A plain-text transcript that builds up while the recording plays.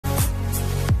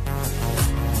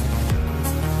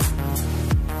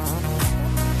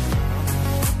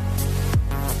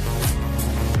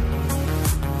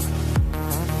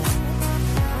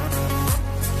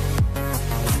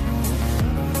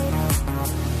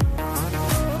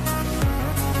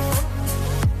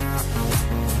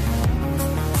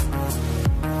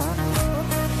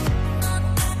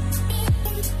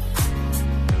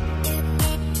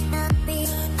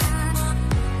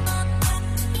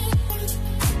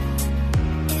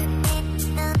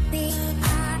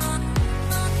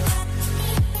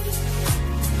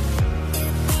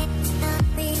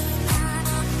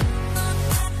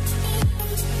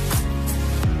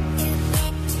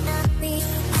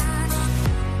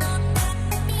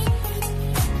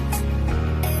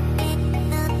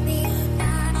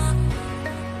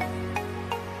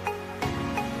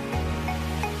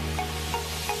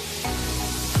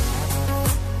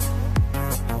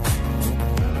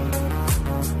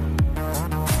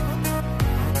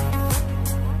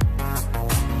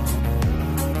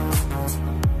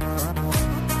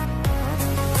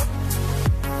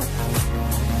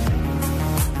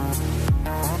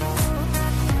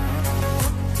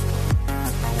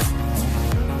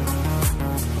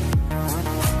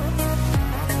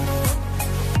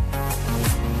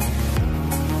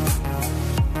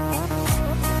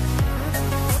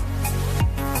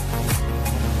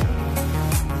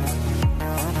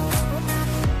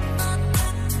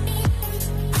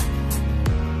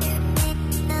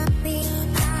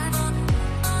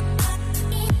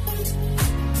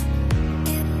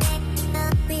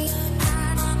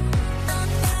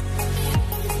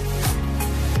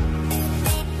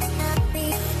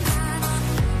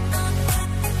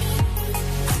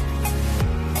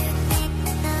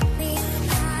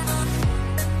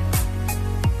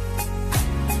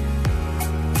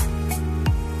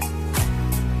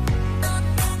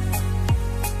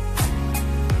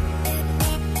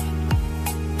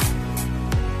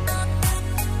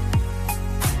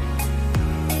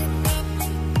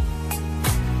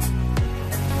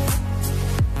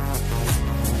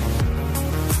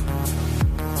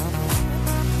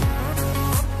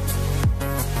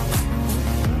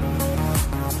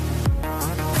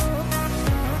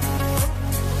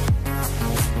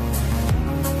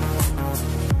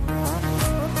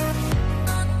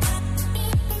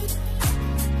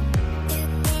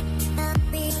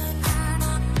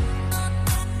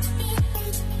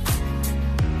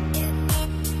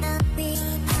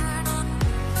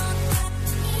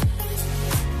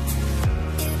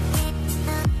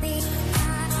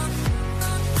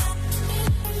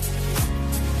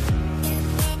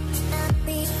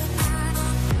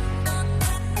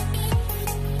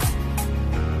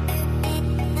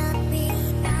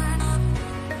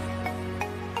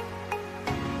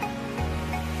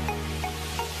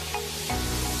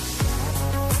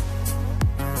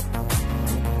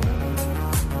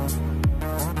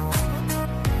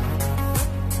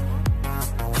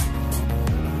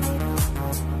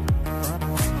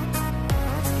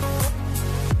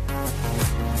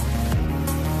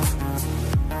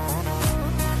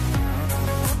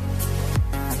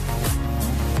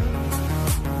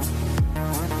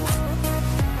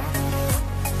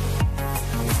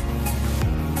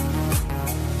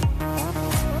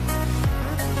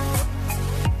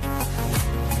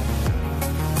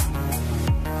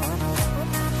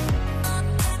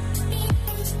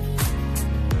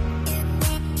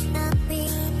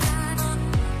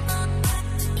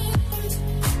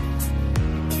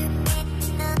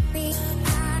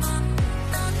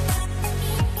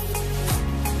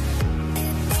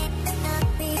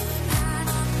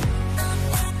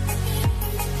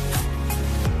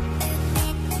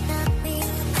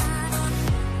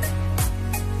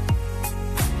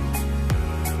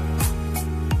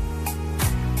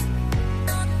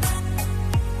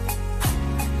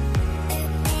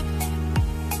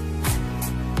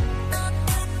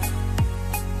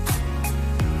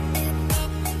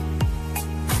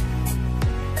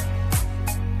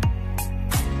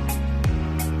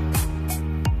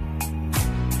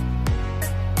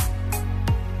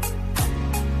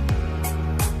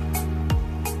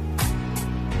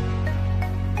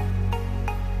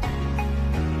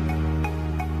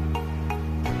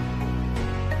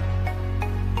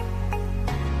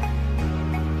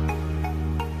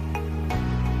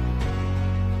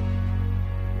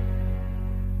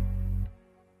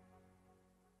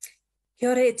Kia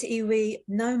ora te iwi,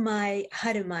 nau mai,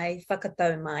 haere mai,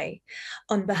 whakatau mai.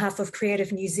 On behalf of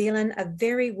Creative New Zealand, a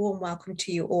very warm welcome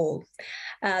to you all.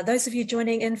 Those of you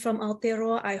joining in from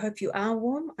Aotearoa, I hope you are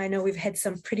warm. I know we've had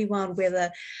some pretty wild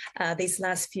weather these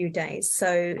last few days.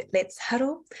 So let's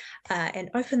huddle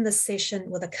and open this session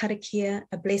with a karakia,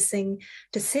 a blessing,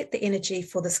 to set the energy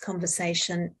for this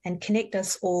conversation and connect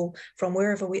us all from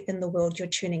wherever in the world you're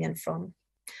tuning in from.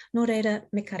 Nō reira,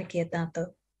 me karakia tātou.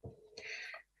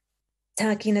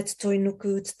 Tākina te toi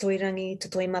nuku, te toi rangi, te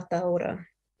toi mata ora.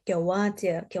 Kia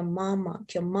wātea, kia māma,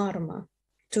 kia marama,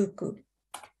 tūku.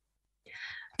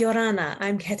 Kia rana,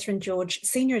 I'm Catherine George,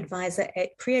 Senior Advisor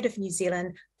at Creative New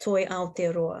Zealand, Toi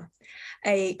Aotearoa.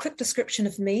 A quick description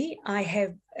of me: I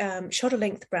have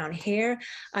shoulder-length brown hair.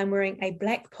 I'm wearing a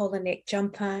black polar neck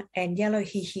jumper and yellow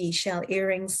hihi shell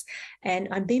earrings, and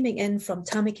I'm beaming in from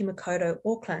Tamaki Makaurau,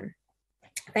 Auckland.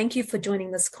 Thank you for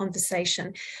joining this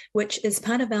conversation, which is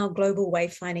part of our Global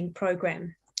Wayfinding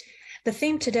program. The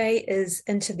theme today is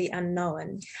Into the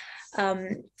Unknown.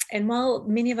 And while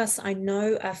many of us, I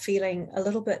know, are feeling a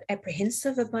little bit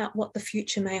apprehensive about what the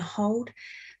future may hold,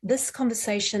 this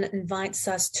conversation invites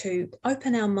us to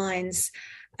open our minds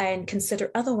and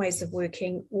consider other ways of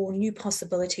working or new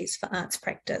possibilities for arts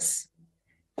practice.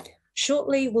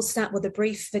 Shortly, we'll start with a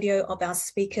brief video of our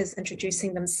speakers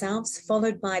introducing themselves,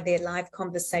 followed by their live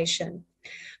conversation.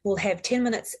 We'll have 10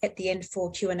 minutes at the end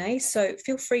for Q&A, so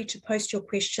feel free to post your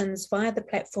questions via the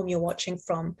platform you're watching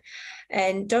from.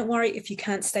 And don't worry if you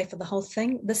can't stay for the whole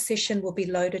thing. This session will be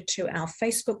loaded to our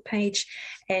Facebook page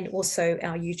and also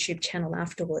our YouTube channel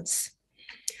afterwards.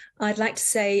 I'd like to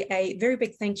say a very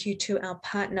big thank you to our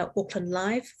partner, Auckland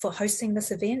Live, for hosting this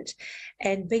event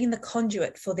and being the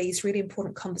conduit for these really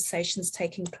important conversations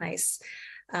taking place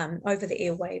over the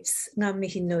airwaves. Ngā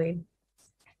mihi nui.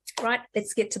 Right,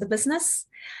 let's get to the business.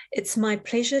 It's my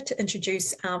pleasure to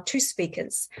introduce our two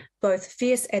speakers, both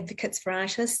fierce advocates for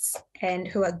artists and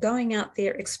who are going out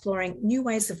there exploring new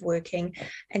ways of working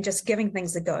and just giving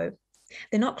things a go.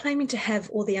 They're not claiming to have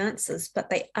all the answers, but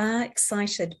they are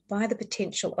excited by the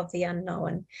potential of the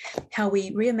unknown, how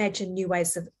we reimagine new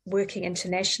ways of working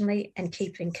internationally and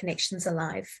keeping connections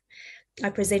alive. I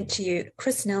present to you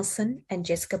Kris Nelson and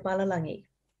Jessica Palalagi.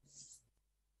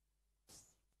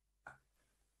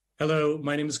 Hello,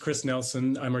 my name is Kris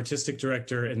Nelson. I'm Artistic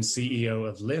Director and CEO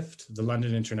of LIFT, the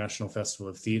London International Festival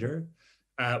of Theatre.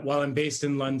 While I'm based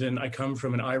in London, I come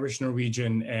from an Irish,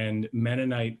 Norwegian, and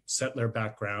Mennonite settler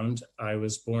background. I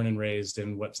was born and raised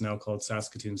in what's now called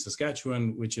Saskatoon,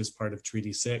 Saskatchewan, which is part of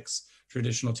Treaty 6,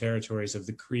 traditional territories of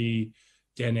the Cree,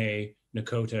 Dene,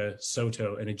 Nakota,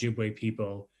 Saulteaux, and Ojibwe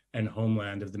people, and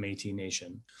homeland of the Métis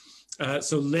Nation.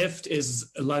 So LIFT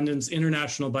is London's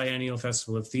International Biennial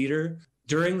Festival of Theatre.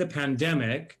 During the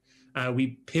pandemic,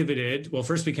 we pivoted. Well,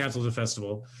 first we canceled the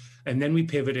festival, and then we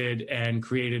pivoted and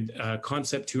created a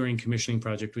concept touring commissioning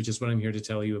project, which is what I'm here to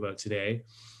tell you about today.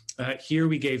 Here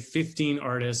we gave 15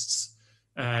 artists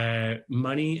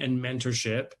money and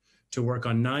mentorship to work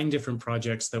on 9 different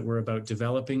projects that were about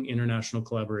developing international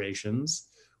collaborations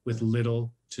with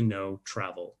little to no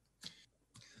travel.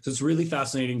 So it's really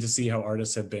fascinating to see how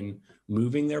artists have been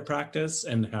moving their practice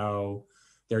and how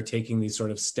they're taking these sort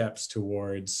of steps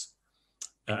towards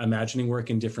imagining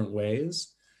work in different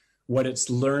ways. What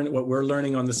we're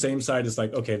learning on the same side is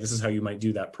like, okay, this is how you might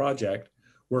do that project.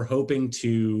 We're hoping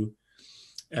to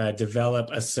develop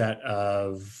a set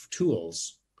of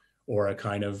tools or a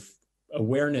kind of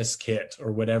awareness kit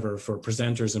or whatever for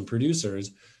presenters and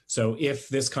producers. So if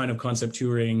this kind of concept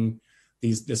touring,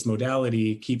 this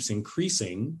modality keeps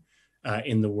increasing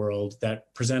in the world,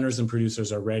 that presenters and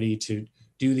producers are ready to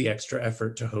do the extra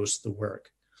effort to host the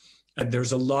work.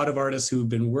 There's a lot of artists who've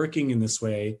been working in this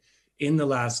way in the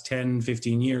last 10,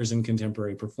 15 years in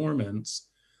contemporary performance,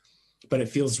 but it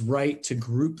feels right to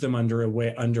group them under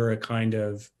a kind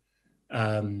of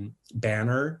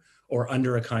banner, or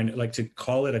under a kind of, like, to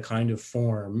call it a kind of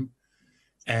form,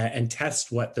 and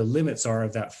test what the limits are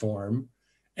of that form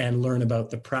and learn about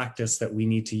the practice that we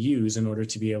need to use in order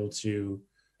to be able to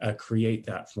create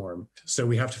that form. So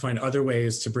we have to find other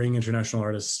ways to bring international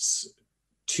artists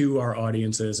to our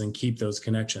audiences and keep those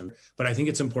connections. But I think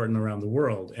it's important around the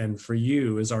world. And for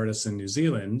you as artists in New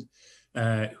Zealand,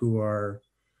 who are,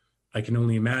 I can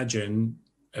only imagine,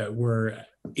 we're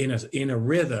in a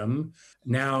rhythm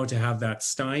now, to have that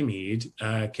stymied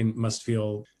must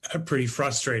feel pretty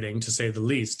frustrating, to say the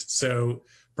least. So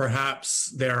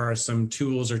perhaps there are some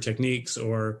tools or techniques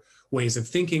or ways of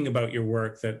thinking about your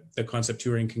work that the concept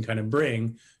touring can kind of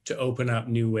bring to open up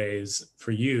new ways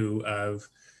for you of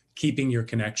keeping your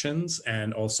connections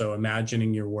and also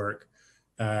imagining your work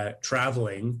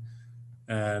traveling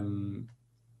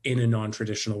in a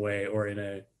non-traditional way or in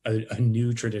a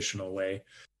new traditional way.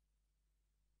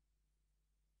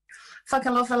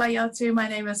 Whakalofa lai atu. My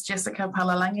name is Jessica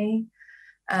Palalagi.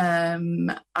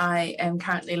 I am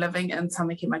currently living in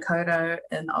Tamaki Makaurau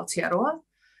in Aotearoa,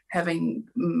 having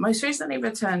most recently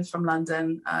returned from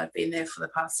London. I've been there for the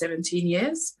past 17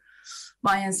 years.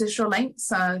 My ancestral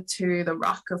links are to the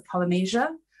rock of Polynesia,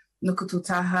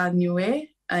 Nukututaha Niue,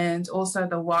 and also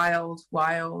the wild,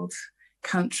 wild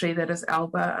country that is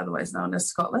Alba, otherwise known as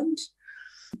Scotland.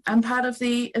 I'm part of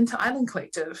the Inter-Island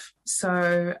Collective.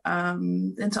 So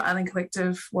Inter-Island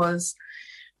Collective was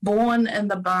born in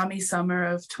the balmy summer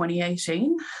of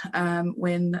 2018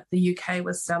 when the UK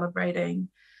was celebrating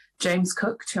James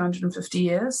Cook 250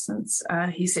 years since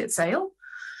he set sail.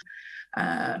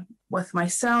 With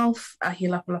myself, Ahi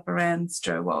Lapalaparans,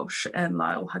 Joe Walsh and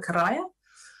Lyle Hakaraya.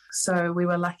 So we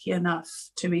were lucky enough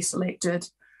to be selected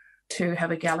to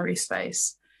have a gallery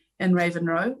space in Raven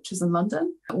Row, which is in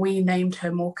London. We named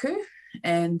her Moku,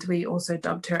 and we also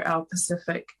dubbed her our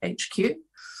Pacific HQ.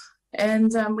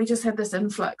 And we just had this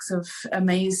influx of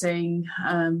amazing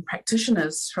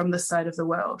practitioners from this side of the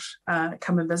world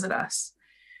come and visit us.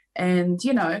 And,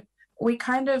 you know, we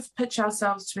kind of pitch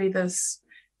ourselves to be this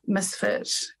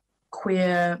misfit,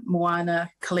 queer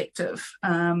Moana collective,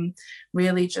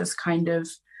 really just kind of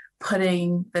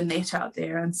putting the net out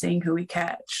there and seeing who we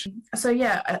catch. So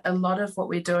yeah, a lot of what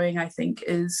we're doing, I think,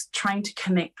 is trying to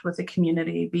connect with the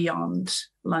community beyond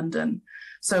London.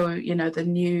 So, you know, the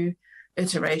new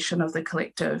iteration of the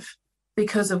collective,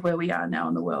 because of where we are now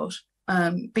in the world.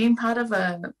 Being part of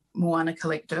a Moana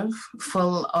collective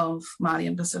full of Māori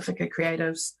and Pacifica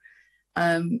creatives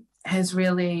has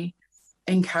really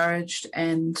encouraged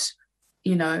and,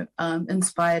 you know,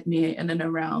 inspired me in and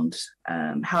around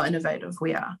how innovative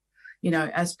we are. You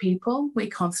know, as people, we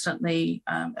constantly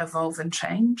evolve and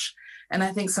change. And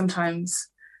I think sometimes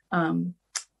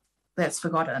that's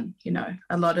forgotten, you know,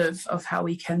 a lot of how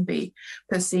we can be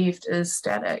perceived as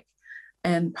static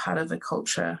and part of a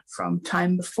culture from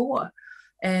time before.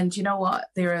 And you know what,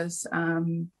 there is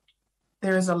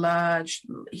a large,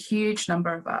 huge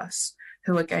number of us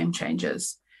who are game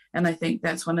changers. And I think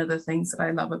that's one of the things that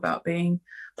I love about being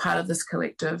part of this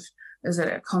collective, is that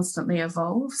it constantly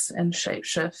evolves and shape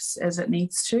shifts as it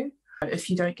needs to.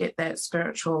 If you don't get that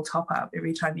spiritual top up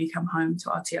every time you come home to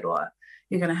Aotearoa,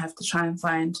 you're going to have to try and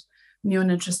find new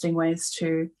and interesting ways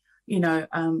to, you know,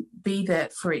 be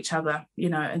that for each other, you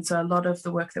know. And so a lot of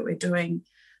the work that we're doing,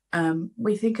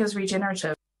 we think is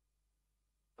regenerative.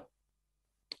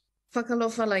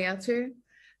 Whakalofa lai atu.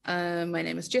 My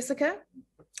name is Jessica.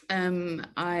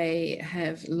 I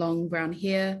have long brown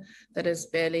hair that is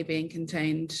barely being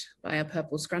contained by a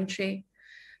purple scrunchie.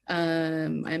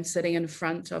 I'm sitting in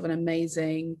front of an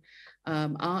amazing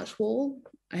art wall.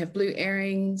 I have blue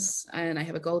earrings and I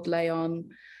have a gold lei on,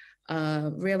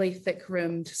 really thick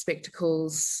rimmed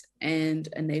spectacles and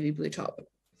a navy blue top.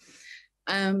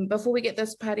 Before we get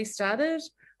this party started,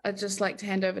 I'd just like to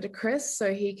hand over to Kris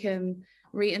so he can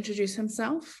reintroduce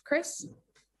himself. Kris?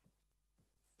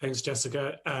 Thanks,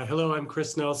 Jessica. Hello, I'm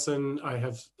Kris Nelson. I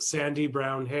have sandy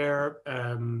brown hair,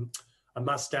 a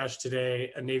mustache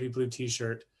today, a navy blue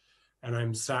t-shirt, and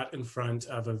I'm sat in front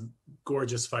of a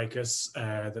gorgeous ficus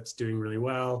that's doing really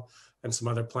well, and some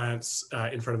other plants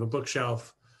in front of a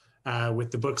bookshelf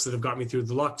with the books that have got me through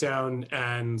the lockdown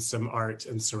and some art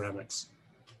and ceramics.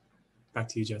 Back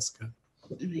to you, Jessica.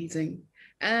 Amazing.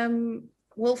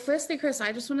 Well, firstly, Kris,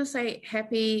 I just want to say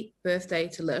happy birthday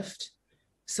to Lift.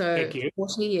 So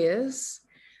 40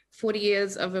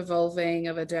 years of evolving,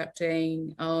 of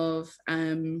adapting, of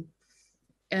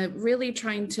really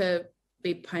trying to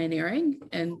be pioneering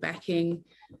and backing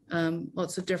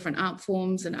lots of different art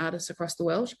forms and artists across the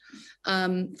world.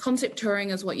 Concept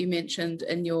touring is what you mentioned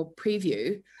in your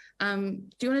preview. Do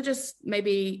you want to just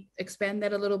maybe expand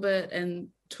that a little bit and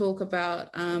talk about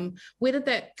where did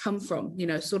that come from? You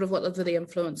know, sort of what are the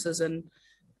influences and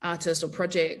artists or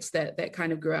projects that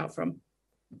kind of grew out from?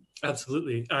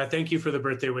 Absolutely. Thank you for the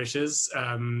birthday wishes.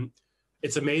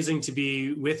 It's amazing to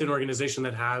be with an organization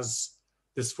that has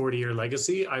this 40-year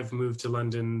legacy. I've moved to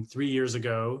London 3 years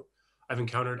ago. I've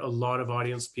encountered a lot of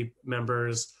audience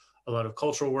members, a lot of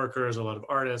cultural workers, a lot of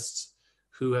artists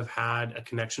who have had a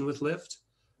connection with Lift,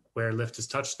 where Lift has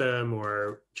touched them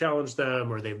or challenged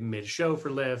them, or they've made a show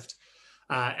for Lift.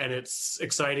 And it's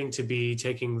exciting to be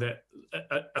taking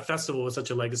a festival with such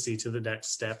a legacy to the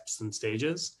next steps and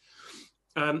stages.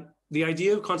 The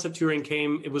idea of concept touring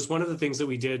it was one of the things that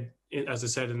we did, as I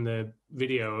said in the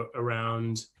video,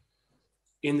 around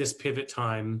in this pivot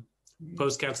time,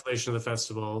 post-cancellation of the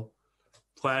festival,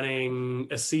 planning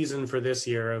a season for this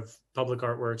year of public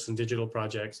artworks and digital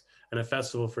projects, and a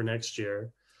festival for next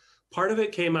year. Part of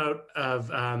it came out of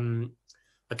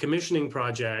a commissioning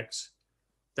project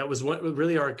that was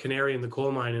really our canary in the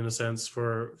coal mine, in a sense,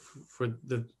 for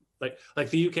the like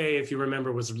the UK, if you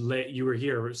remember, was late. You were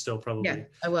here still, probably. Yeah,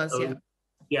 I was.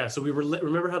 Yeah. So we were.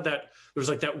 Remember how that there was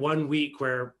like that 1 week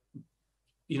where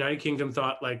United Kingdom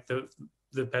thought like the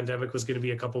pandemic was going to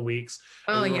be a couple weeks.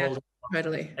 Oh yeah,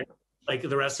 totally. And, like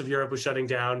the rest of Europe was shutting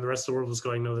down. The rest of the world was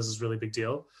going, no, this is a really big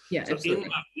deal. Yeah, so absolutely. In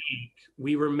that week,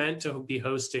 we were meant to be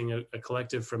hosting a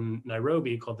collective from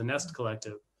Nairobi called the Nest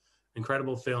Collective,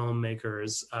 incredible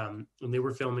filmmakers. And they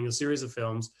were filming a series of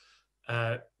films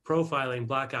profiling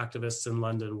Black activists in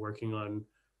London working on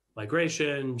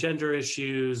migration, gender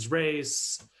issues,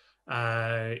 race,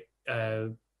 health,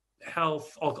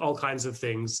 all kinds of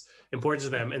things important to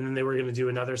them. And then they were going to do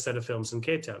another set of films in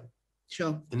Cape Town.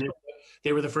 Sure. And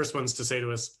they were the first ones to say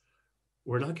to us,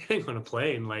 we're not getting on a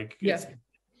plane. Like,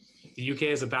 the UK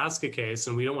is a basket case,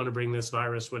 and we don't want to bring this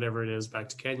virus, whatever it is, back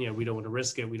to Kenya. We don't want to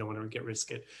risk it. We don't want to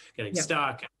risk it getting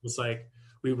stuck. It was like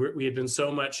we had been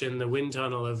so much in the wind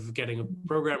tunnel of getting a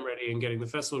program ready and getting the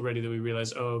festival ready that we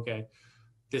realized, oh, okay,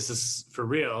 this is for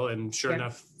real. And sure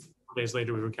enough, 4 days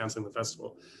later, we were canceling the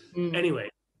festival. Anyway,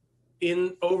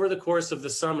 over the course of the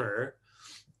summer,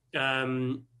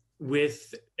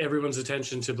 with everyone's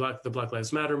attention to the Black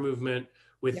Lives Matter movement,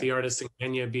 with the artists in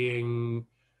Kenya being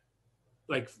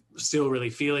like still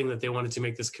really feeling that they wanted to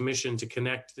make this commission to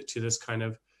connect to this kind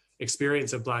of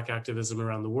experience of Black activism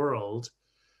around the world,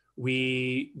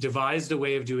 we devised a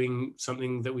way of doing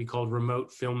something that we called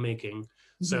remote filmmaking.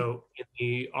 So in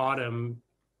the autumn,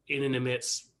 in and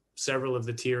amidst several of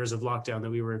the tiers of lockdown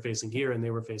that we were facing here and they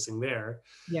were facing there,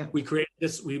 we created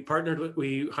this, we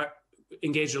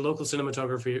engaged a local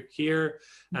cinematographer here,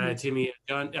 Timmy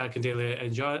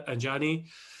Kandele Anjani,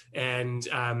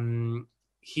 and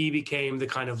he became the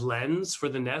kind of lens for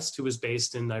the Nest, who was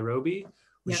based in Nairobi.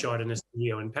 We shot in a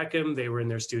studio in Peckham. They were in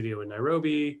their studio in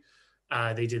Nairobi.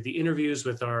 They did the interviews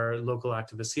with our local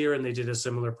activists here, and they did a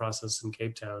similar process in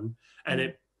Cape Town. And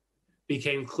it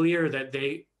became clear that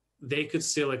they could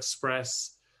still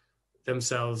express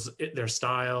themselves, their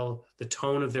style, the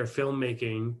tone of their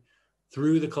filmmaking,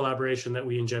 through the collaboration that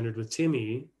we engendered with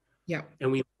Timmy.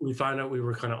 And we found out we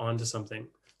were kind of onto something.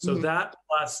 So that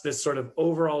plus this sort of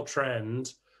overall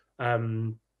trend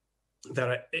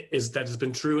that has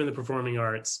been true in the performing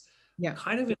arts,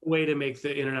 kind of in a way to make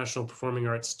the international performing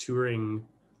arts touring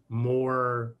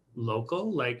more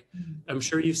local. Like, I'm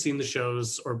sure you've seen the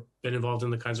shows or been involved in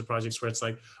the kinds of projects where it's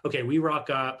like, okay, we rock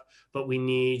up, but we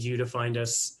need you to find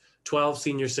us 12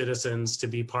 senior citizens to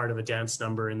be part of a dance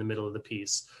number in the middle of the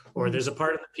piece. Or there's a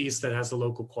part of the piece that has the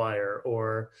local choir,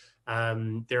 or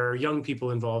there are young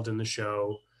people involved in the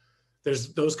show.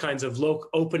 There's those kinds of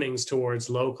openings towards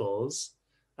locals.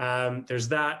 There's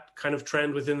that kind of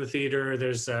trend within the theater.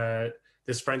 There's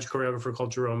this French choreographer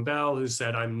called Jerome Bell, who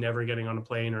said, I'm never getting on a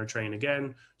plane or a train again,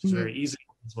 which is very easy.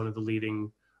 He's one of the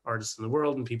leading artists in the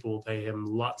world, and people will pay him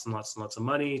lots and lots and lots of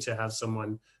money to have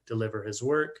someone deliver his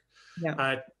work.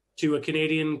 To a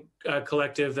Canadian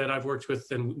collective that I've worked with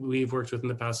and we've worked with in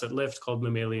the past at Lift called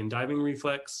Mammalian Diving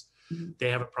Reflex. They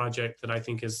have a project that I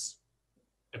think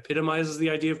epitomizes the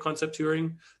idea of concept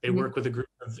touring. They work with a group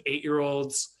of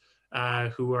 8-year-olds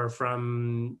who are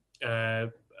from a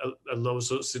low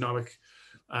socioeconomic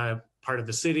part of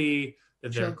the city.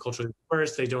 They're culturally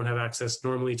diverse. They don't have access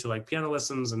normally to like piano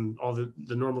lessons and all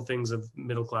the normal things of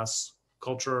middle-class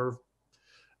culture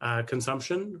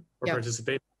consumption or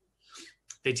participation.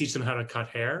 They teach them how to cut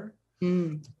hair.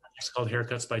 It's called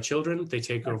Haircuts by Children. They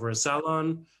take over a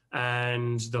salon,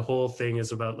 and the whole thing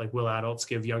is about like, will adults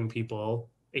give young people,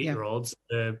 8-year-olds,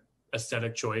 the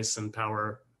aesthetic choice and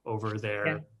power over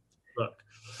their look.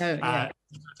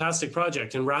 Fantastic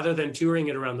project. And rather than touring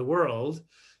it around the world,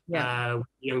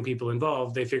 young people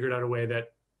involved, they figured out a way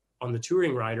that on the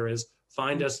touring rider is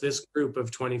find us this group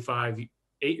of 25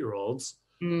 8-year-olds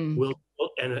and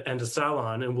a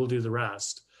salon, and we'll do the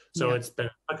rest. So it's been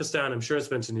Pakistan, I'm sure it's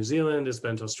been to New Zealand, it's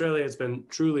been to Australia, it's been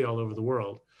truly all over the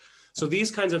world. So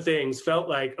these kinds of things felt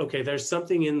like, okay, there's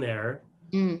something in there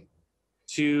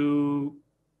to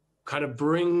kind of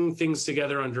bring things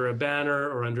together under a banner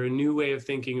or under a new way of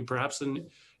thinking, perhaps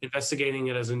investigating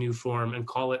it as a new form, and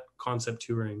call it concept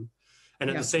touring. And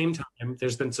at the same time,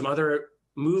 there's been some other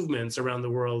movements around the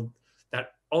world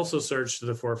that also surged to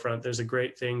the forefront. There's a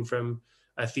great thing from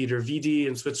a Theater VD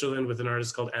in Switzerland with an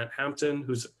artist called Ant Hampton,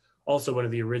 who's also one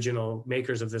of the original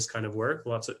makers of this kind of work.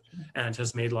 Ant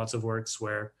has made lots of works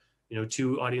where, you know,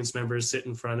 2 audience members sit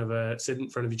in front of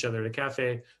each other at a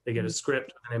cafe. They get a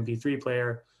script, an MP3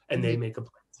 player, and they make a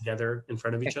play together in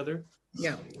front of each other.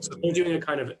 Yeah. So they're doing a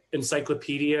kind of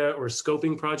encyclopedia or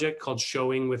scoping project called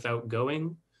Showing Without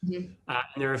Going. And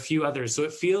there are a few others. So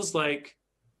it feels like,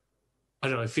 I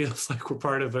don't know, it feels like we're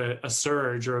part of a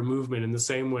surge or a movement in the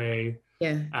same way.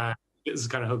 Yeah. This is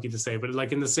kind of hokey to say, but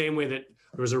like in the same way that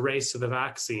there was a race to the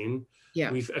vaccine,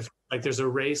 like there's a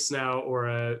race now or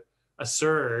a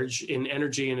surge in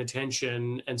energy and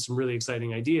attention and some really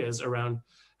exciting ideas around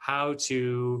how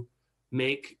to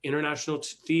make international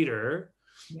theater,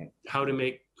 how to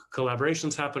make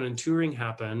collaborations happen and touring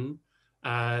happen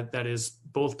that is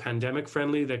both pandemic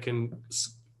friendly, that can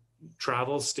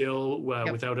travel still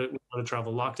without a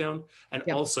travel lockdown, and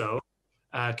also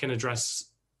can address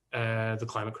the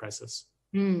climate crisis.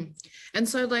 And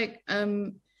so like,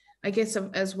 I guess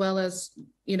as well as,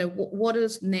 you know, what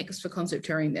is next for concept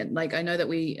touring then? Like, I know that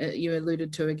you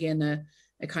alluded to again,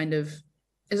 a kind of,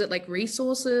 is it like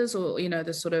resources or, you know,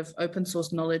 the sort of open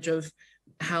source knowledge of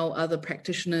how other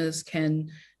practitioners can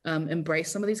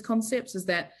embrace some of these concepts? Is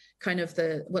that kind of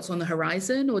what's on the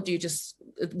horizon, or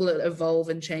will it evolve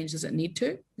and change as it need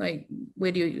to? Like,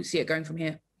 where do you see it going from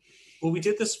here? Well, we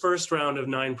did this first round of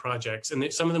 9 projects,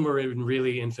 and some of them were in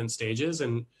really infant stages.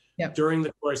 And during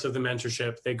the course of the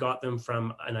mentorship, they got them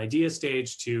from an idea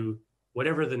stage to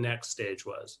whatever the next stage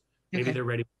was. Maybe they're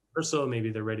ready for rehearsal,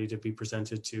 maybe they're ready to be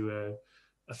presented to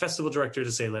a festival director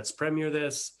to say, let's premiere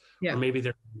this, or maybe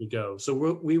they're ready to go.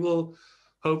 So we will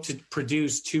hope to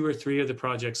produce 2 or 3 of the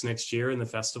projects next year in the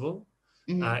festival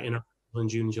in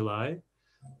June, July.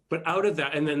 But out of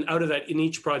that, in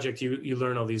each project, you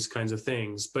learn all these kinds of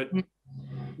things. But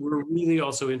we're really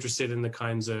also interested in the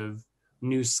kinds of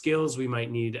new skills we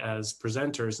might need as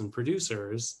presenters and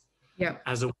producers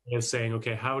as a way of saying,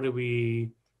 okay, how do we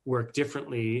work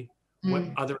differently? What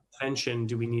other attention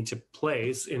do we need to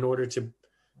place in order to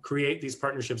create these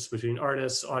partnerships between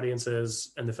artists,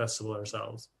 audiences, and the festival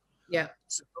ourselves? Yeah.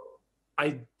 So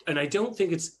I don't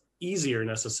think it's easier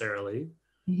necessarily.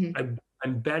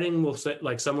 I'm betting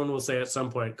someone will say at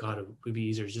some point, God, it would be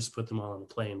easier to just put them all on a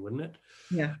plane, wouldn't it?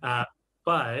 Yeah.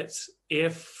 But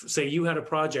if, say, you had a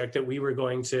project that we were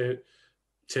going to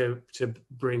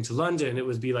bring to London, it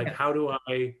would be like, how do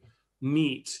I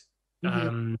meet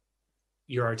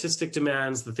your artistic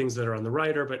demands, the things that are on the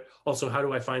writer, but also how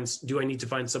do I need to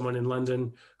find someone in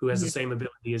London who has the same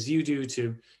ability as you do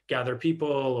to gather people,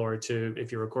 or to,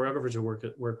 if you're a choreographer,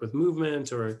 to work with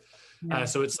movement, or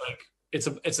so it's like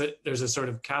there's a sort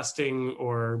of casting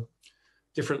or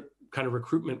different kind of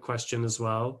recruitment question as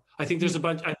well. I think there's a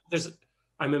bunch.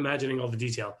 I'm imagining all the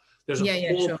detail. There's a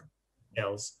whole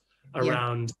details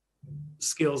around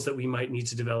skills that we might need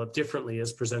to develop differently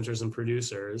as presenters and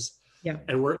producers. Yeah,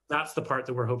 and that's the part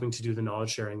that we're hoping to do, the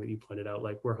knowledge sharing that you pointed out.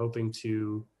 Like, we're hoping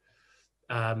to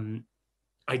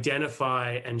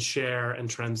identify and share and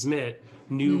transmit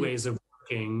new ways of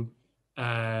working,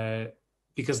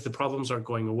 because the problems aren't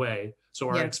going away. So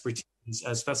our expertise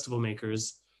as festival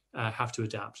makers have to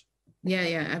adapt.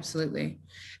 Yeah, absolutely.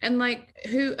 And like,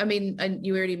 and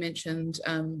you already mentioned,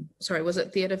 was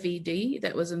it Theatre VD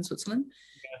that was in Switzerland?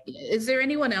 Yeah. Is there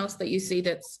anyone else that you see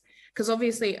that's, because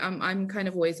obviously I'm kind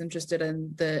of always interested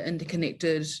in the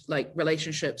interconnected like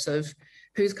relationships of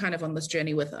who's kind of on this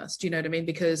journey with us. Do you know what I mean?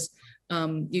 Because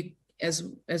you,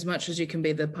 as much as you can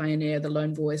be the pioneer, the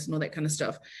lone voice and all that kind of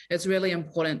stuff, it's really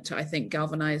important to, I think,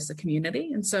 galvanize the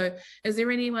community. And so is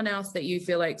there anyone else that you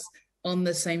feel like's on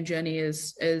the same journey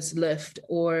as Lift,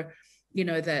 or, you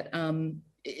know, that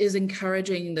is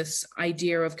encouraging this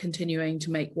idea of continuing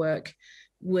to make work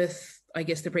with, I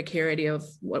guess, the precarity of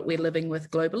what we're living with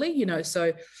globally, you know?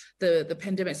 So the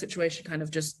pandemic situation kind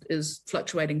of just is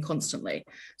fluctuating constantly.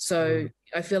 So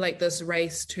I feel like this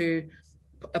race to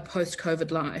a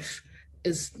post-COVID life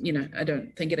is, you know, I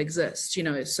don't think it exists, you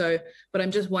know? So, but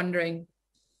I'm just wondering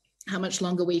how much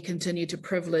longer we continue to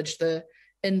privilege the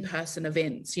in-person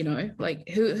events, you know, like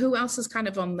who else is kind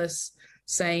of on this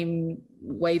same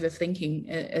wave of thinking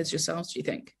as yourselves, do you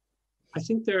think? I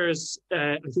think there's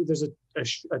a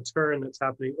turn that's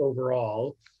happening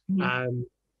overall.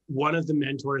 One of the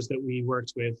mentors that we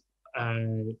worked with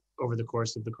over the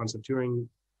course of the concept touring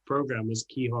program was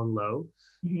Ki Hong Lo,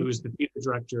 who is the theater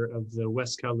director of the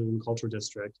West Kowloon Cultural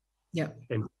District in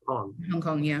Hong Kong. Hong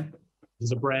Kong, yeah.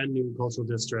 It's a brand new cultural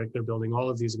district. They're building all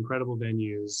of these incredible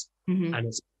venues, and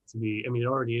it's to be, I mean, it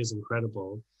already is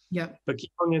incredible. Yeah. But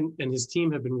Ki Hong and his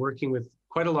team have been working with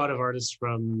quite a lot of artists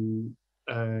from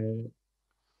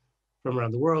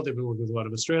around the world. They've been working with a lot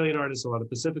of Australian artists, a lot of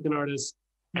Pacifican artists,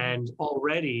 and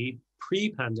already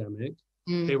pre-pandemic,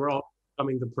 they were all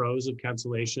becoming the pros of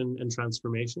cancellation and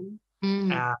transformation.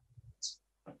 And,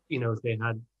 you know, they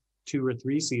had 2 or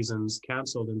 3 seasons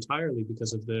canceled entirely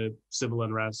because of the civil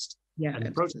unrest and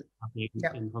the protests happening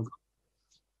in Hong Kong.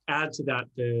 Add to that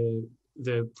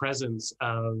the presence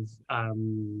of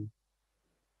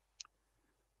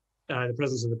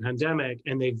the pandemic,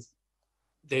 and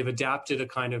they've adapted a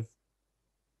kind of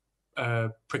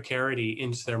precarity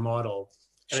into their model,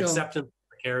 and acceptance of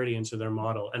precarity into their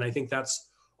model. And I think that's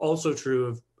also true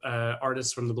of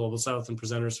artists from the Global South and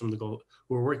presenters from who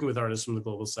are working with artists from the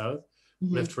Global South.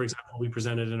 Lift, for example, we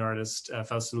presented an artist,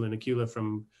 Faustin Linakula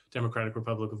from Democratic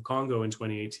Republic of Congo in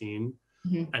 2018.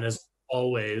 And as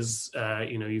always,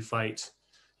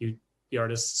 the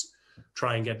artists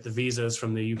try and get the visas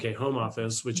from the UK Home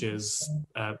Office, which is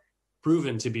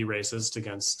proven to be racist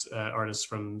against artists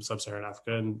from Sub-Saharan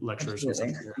Africa and lecturers from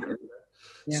Sub-Saharan Africa.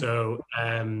 So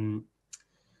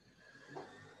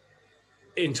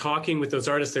in talking with those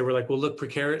artists, they were like, well, look,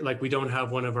 precarious, like we don't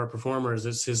have one of our performers,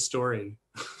 it's his story.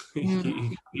 He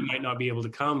might not be able to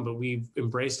come, but we've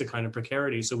embraced a kind of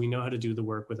precarity, so we know how to do the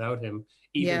work without him,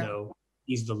 even though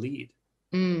he's the lead.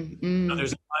 So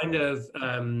there's a kind of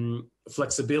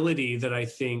flexibility that I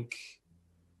think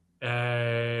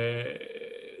that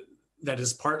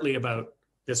is partly about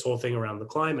this whole thing around the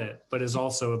climate, but is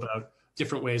also about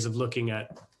different ways of looking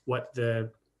at what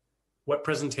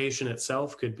presentation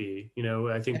itself could be.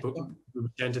 I think we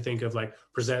tend to think of like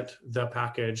present the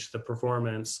package, the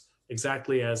performance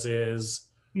exactly as is.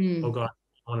 Oh God,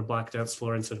 on a black dance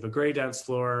floor instead of a gray dance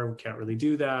floor, we can't really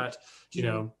do that,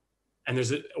 and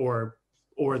there's a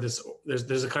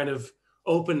kind of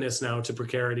openness now to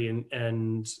precarity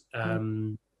and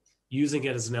using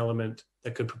it as an element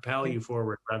that could propel you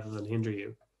forward rather than hinder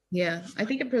you. Yeah, I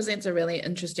think it presents a really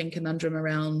interesting conundrum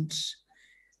around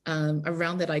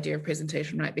that idea of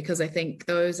presentation, right? Because I think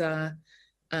those are,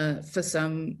 for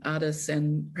some artists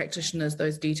and practitioners,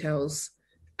 those details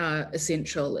are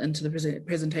essential into the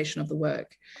presentation of the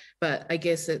work. But I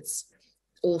guess it's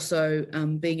also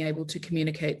being able to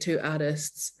communicate to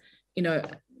artists,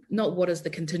 not what is the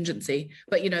contingency,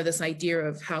 but this idea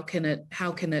of how can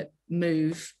it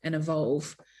move and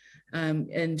evolve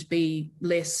and be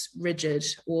less rigid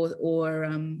or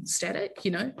static,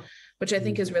 which I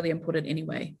think is really important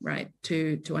anyway, right?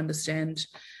 To understand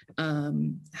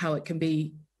how it can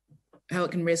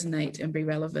resonate and be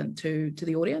relevant to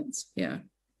the audience. Yeah.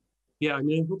 Yeah, I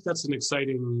mean, I hope that's an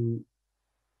exciting.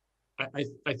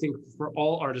 I think for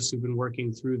all artists who've been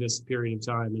working through this period of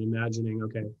time and imagining,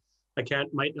 okay,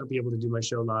 might not be able to do my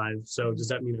show live. So does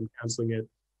that mean I'm canceling it?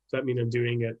 Does that mean I'm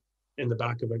doing it in the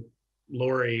back of a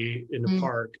lorry in a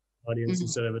park audience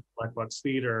instead of a black box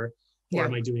theater? Or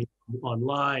am I doing it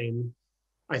online?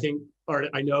 I think I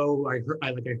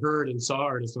heard and saw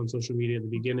artists on social media at the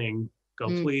beginning go,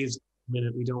 please, a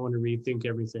minute, we don't want to rethink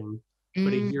everything.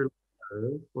 But a year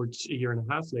later, or a year and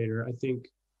a half later, I think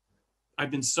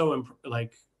I've been so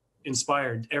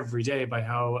inspired every day by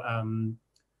how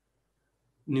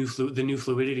the new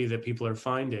fluidity that people are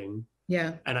finding.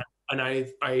 Yeah. And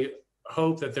I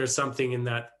hope that there's something in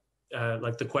that,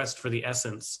 like the quest for the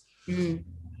essence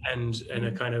and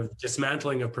a kind of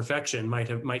dismantling of perfection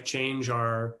might change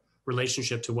our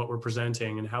relationship to what we're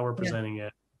presenting and how we're presenting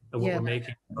it and what we're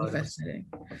making. Fascinating.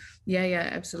 Yeah,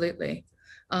 absolutely.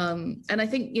 And I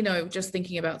think, just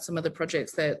thinking about some of the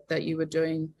projects that you were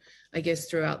doing, I guess,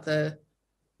 throughout the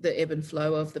ebb and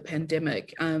flow of the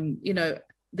pandemic,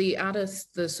 the artists,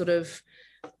 the sort of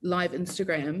live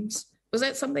Instagrams, was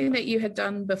that something that you had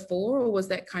done before, or was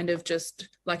that kind of just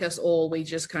like us all, we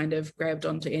just kind of grabbed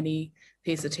onto any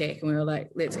piece of tech and we were like,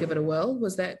 let's give it a whirl?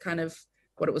 Was that kind of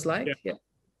what it was like? Yeah.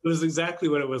 It was exactly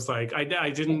what it was like.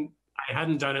 I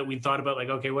hadn't done it. We thought about like,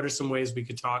 okay, what are some ways we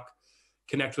could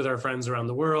connect with our friends around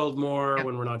the world more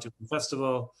when we're not doing the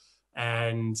festival?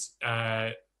 And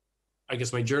I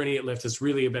guess my journey at Lift has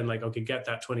really been like, okay, get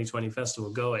that 2020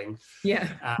 festival going. Yeah.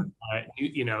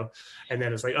 And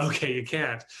then it's like, okay, you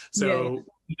can't. So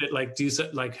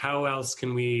how else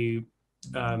can we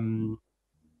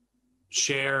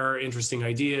share interesting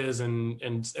ideas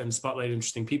and spotlight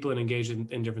interesting people and engage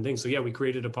in different things? So yeah, we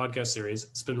created a podcast series.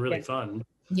 It's been really fun.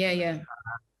 Yeah.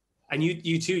 And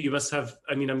you too, you must have,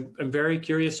 I'm very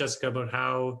curious, Jessica, about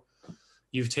how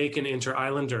you've taken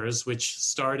Inter-Islanders, which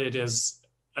started as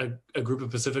a group of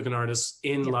Pacifican artists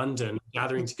in London,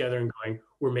 gathering together and going,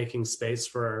 we're making space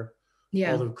for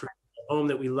all the home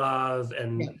that we love,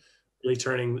 and really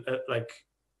turning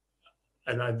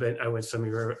and I went to some of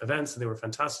your events and they were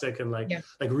fantastic, and like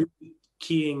really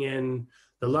keying in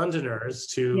the Londoners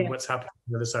to what's happening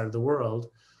on the other side of the world.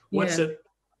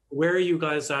 Where are you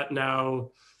guys at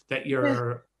now that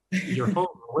you're your home.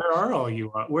 Where are all you?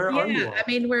 Where are you all? I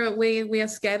mean, we are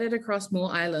scattered across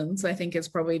more islands, I think is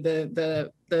probably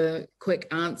the quick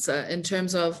answer in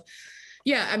terms of,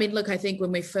 yeah, I mean, look, I think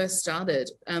when we first started,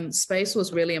 space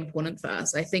was really important for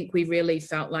us. I think we really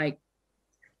felt like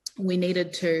we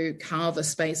needed to carve a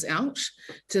space out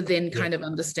to then kind of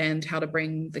understand how to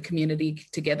bring the community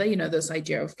together, you know, this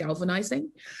idea of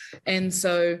galvanizing. And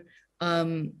so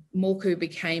Moku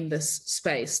became this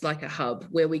space, like a hub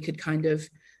where we could kind of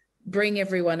bring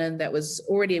everyone in that was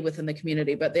already within the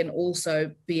community, but then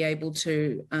also be able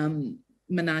to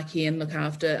manaki and look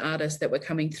after artists that were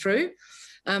coming through.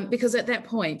 Because at that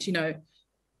point, you know,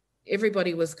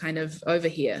 everybody was kind of over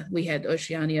here. We had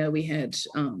Oceania, we had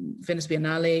Venice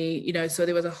Biennale, you know, so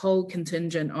there was a whole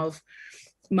contingent of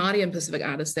Māori and Pacific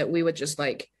artists that we were just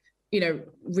like, you know,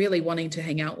 really wanting to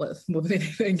hang out with more than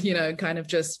anything, you know, kind of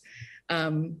just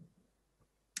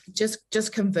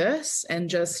converse and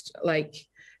just like,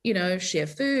 you know, share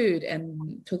food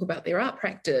and talk about their art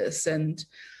practice. And,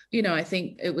 you know, I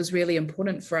think it was really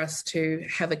important for us to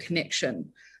have a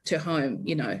connection to home,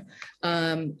 you know,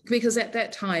 because at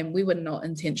that time we were not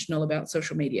intentional about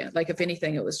social media. Like if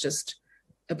anything, it was just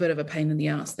a bit of a pain in the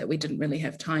ass that we didn't really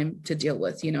have time to deal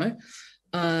with, you know.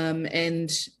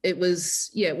 And it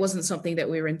was, yeah, it wasn't something that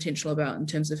we were intentional about in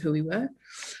terms of who we were,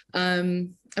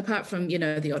 apart from, you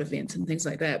know, the odd events and things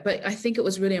like that. But I think it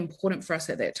was really important for us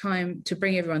at that time to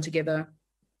bring everyone together.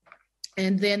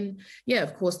 And then, yeah,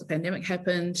 of course, the pandemic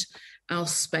happened. Our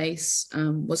space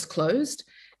was closed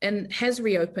and has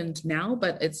reopened now,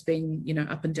 but it's been, you know,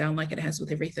 up and down like it has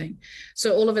with everything.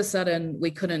 So all of a sudden we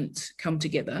couldn't come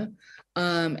together.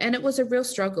 And it was a real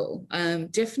struggle.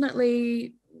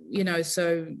 Definitely, you know,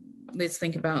 so let's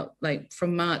think about like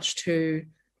from March to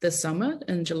the summer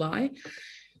in July,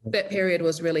 that period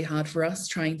was really hard for us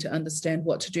trying to understand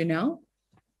what to do now.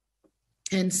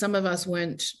 And some of us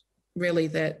weren't really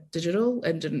that digital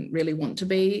and didn't really want to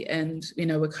be, and, you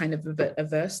know, we're kind of a bit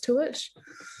averse to it.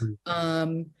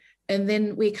 And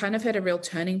then we kind of had a real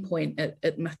turning point at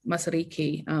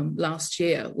Masariki last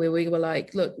year where we were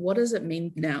like, look, what does it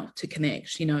mean now to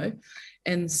connect, you know?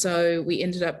 And so we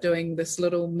ended up doing this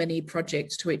little mini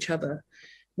project to each other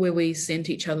where we sent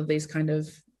each other these kind of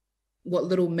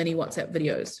little mini WhatsApp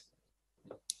videos.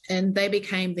 And they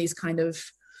became these kind of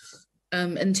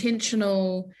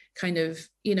intentional kind of,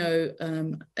 you know,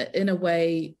 in a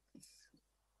way,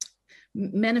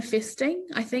 manifesting,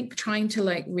 I think, trying to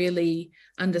like really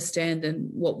understand and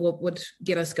what would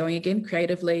get us going again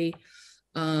creatively.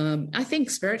 I think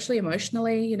spiritually,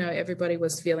 emotionally, you know, everybody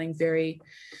was feeling very,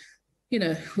 you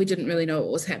know, we didn't really know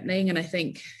what was happening. And I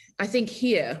think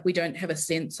here we don't have a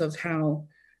sense of how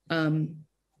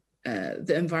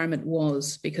the environment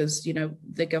was, because, you know,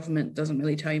 the government doesn't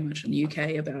really tell you much in the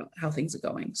UK about how things are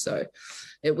going. So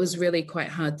it was really quite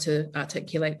hard to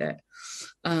articulate that.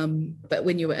 But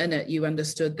when you were in it, you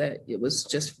understood that it was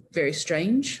just very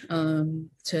strange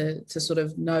to sort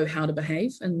of know how to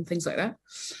behave and things like that.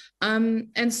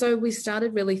 And so we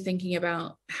started really thinking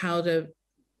about how to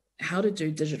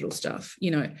do digital stuff.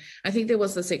 You know, I think there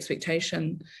was this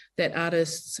expectation that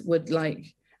artists would,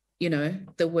 like, you know,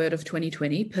 the word of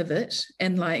 2020, pivot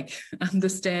and like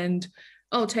understand,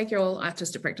 oh, take your whole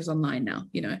artistic practice online now,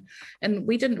 you know, and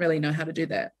we didn't really know how to do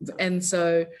that. And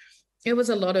so it was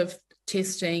a lot of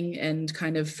testing and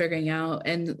kind of figuring out,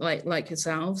 and like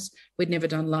yourselves, we'd never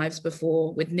done lives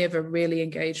before. We'd never really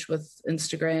engaged with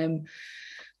Instagram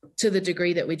to the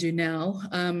degree that we do now.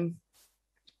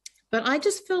 But I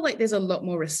just feel like there's a lot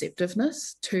more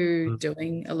receptiveness to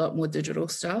doing a lot more digital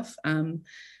stuff.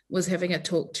 Was having a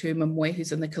talk to Mamoy,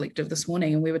 who's in the collective this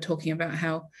morning, and we were talking about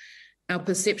how our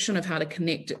perception of how to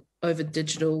connect over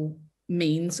digital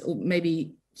means, or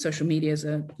maybe social media is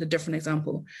a different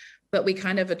example, but we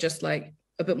kind of are just like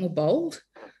a bit more bold,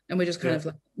 and we're just kind of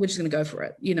like, we're just going to go for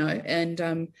it, you know.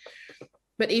 And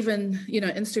but even, you know,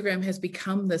 Instagram has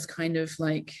become this kind of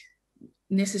like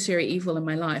necessary evil in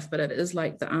my life, but it is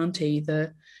like the auntie,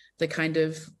 the kind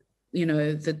of, you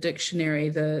know, the dictionary,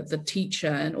 the teacher,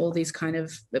 and all these kind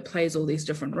of, it plays all these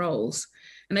different roles.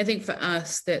 And I think for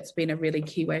us, that's been a really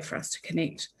key way for us to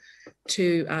connect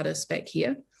to artists back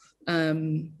here.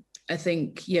 I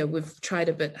think, yeah, we've tried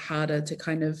a bit harder to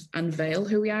kind of unveil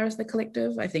who we are as the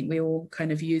collective. I think we all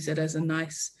kind of use it as a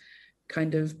nice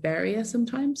kind of barrier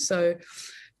sometimes. So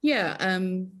yeah,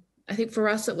 I think for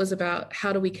us, it was about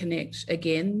how do we connect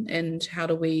again, and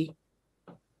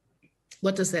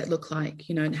what does that look like,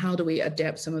 you know, and how do we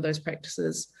adapt some of those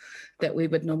practices that we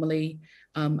would normally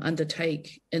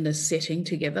undertake in a setting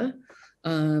together.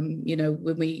 You know,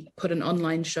 when we put an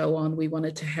online show on, we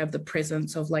wanted to have the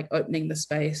presence of like opening the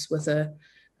space with a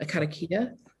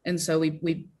karakia And so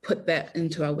we put that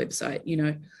into our website, you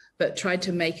know, but tried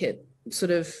to make it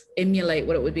sort of emulate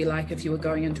what it would be like if you were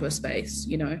going into a space,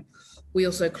 you know. We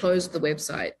also closed the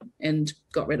website and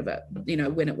got rid of it, you know,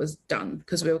 when it was done,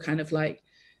 because we were kind of like,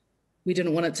 we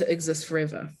didn't want it to exist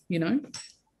forever, you know.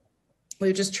 We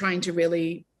were just trying to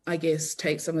really, I guess,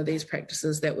 take some of these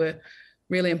practices that were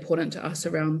really important to us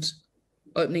around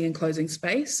opening and closing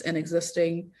space and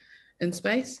existing in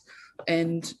space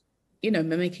and, you know,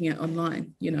 mimicking it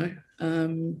online, you know.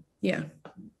 Yeah.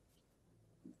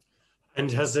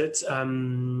 And has it,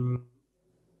 do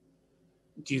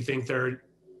you think there,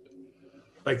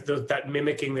 like that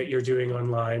mimicking that you're doing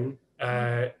online,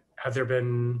 has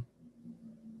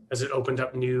it opened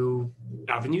up new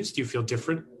avenues? Do you feel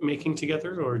different making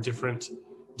together or different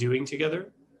doing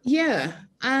together? Yeah.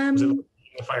 Was it like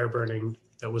the fire burning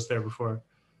that was there before?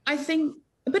 I think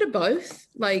a bit of both.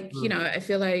 Like, you know, I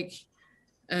feel like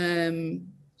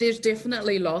there's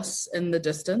definitely loss in the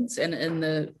distance and in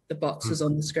the boxes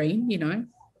on the screen, you know.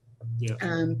 Yeah.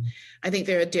 I think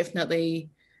there are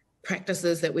definitely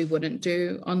practices that we wouldn't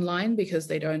do online because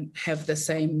they don't have the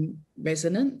same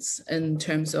resonance in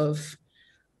terms of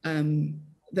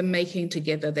the making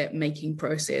together. That making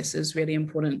process is really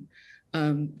important,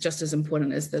 just as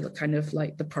important as the kind of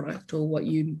like the product or what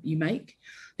you make,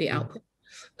 the output.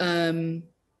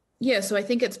 Yeah, so I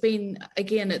think it's been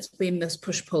this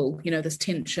push-pull, you know, this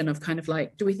tension of kind of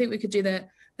like, do we think we could do that?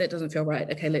 That doesn't feel right.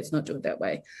 Okay, let's not do it that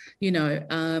way, you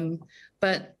know.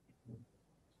 But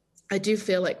I do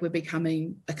feel like we're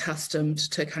becoming accustomed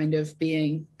to kind of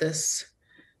being this,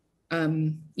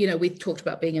 you know, we talked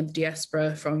about being in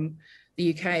diaspora from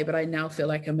the UK, but I now feel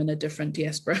like I'm in a different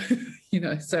diaspora, you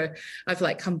know. So I've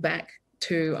like come back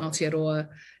to Aotearoa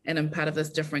and I'm part of this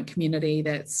different community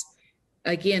that's,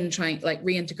 again, trying like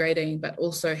reintegrating, but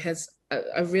also has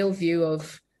a real view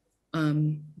of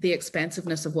the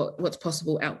expansiveness of what's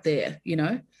possible out there, you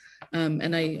know.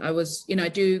 And I was, you know, I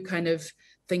do kind of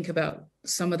think about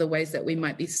some of the ways that we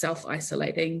might be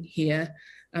self-isolating here,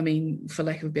 I mean, for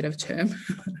lack of a better term,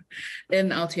 in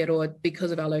Aotearoa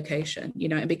because of our location, you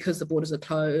know, and because the borders are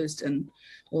closed and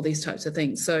all these types of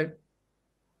things. So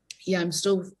yeah,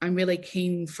 I'm really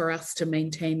keen for us to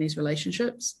maintain these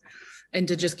relationships and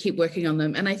to just keep working on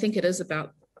them. And I think it is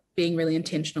about being really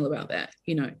intentional about that,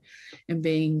 you know, and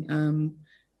being,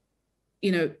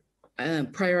 you know,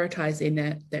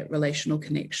 prioritizing that relational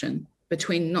connection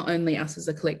between not only us as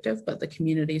a collective, but the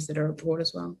communities that are abroad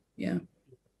as well. Yeah.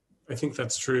 I think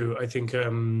that's true. I think,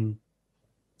 and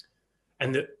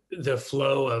the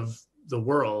flow of the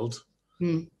world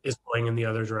is going in the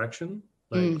other direction.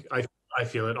 Like I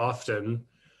feel it often,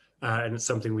 and it's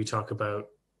something we talk about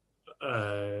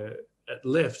at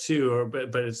LIFT too,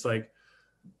 but it's like,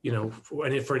 you know, for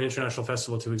an international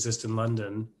festival to exist in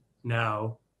London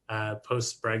now,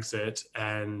 post-Brexit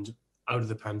and out of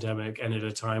the pandemic, and at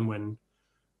a time when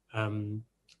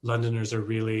Londoners are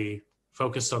really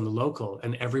focused on the local,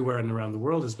 and everywhere and around the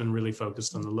world has been really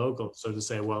focused on the local. So to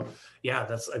say, well, yeah,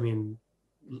 that's, I mean,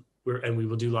 we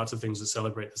will do lots of things to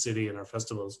celebrate the city and our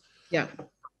festivals. Yeah. At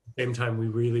the same time, we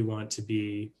really want to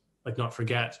be like, not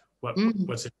forget what's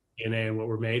in DNA and what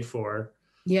we're made for.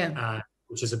 Yeah.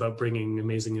 Which is about bringing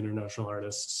amazing international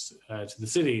artists to the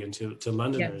city and to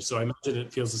Londoners. Yeah. So I imagine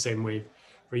it feels the same way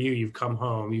for you. You've come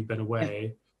home, you've been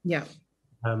away. Yeah.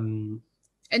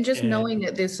 And just knowing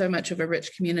that there's so much of a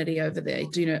rich community over there,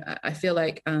 do you know, I feel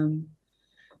like,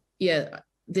 yeah,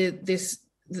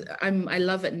 I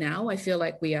love it now. I feel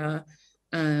like we are,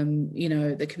 you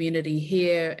know, the community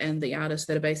here and the artists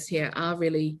that are based here are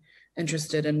really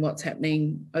interested in what's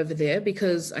happening over there,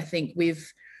 because I think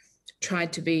we've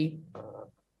tried to be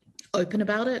open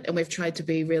about it, and we've tried to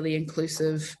be really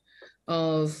inclusive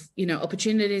of, you know,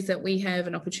 opportunities that we have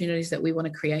and opportunities that we want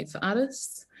to create for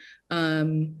artists.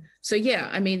 So yeah,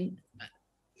 I mean,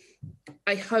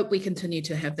 I hope we continue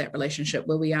to have that relationship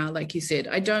where we are, like you said.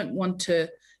 I don't want to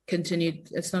continue,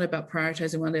 it's not about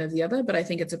prioritizing one over the other, but I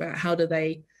think it's about how do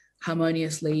they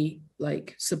harmoniously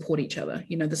like support each other,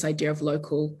 you know, this idea of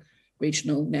local,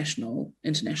 regional, national,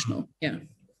 international. Yeah.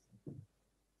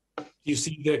 Do you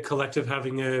see the collective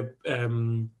having a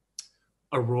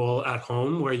role at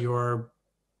home where you're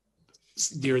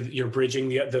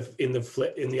bridging in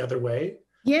the other way?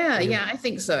 Yeah, I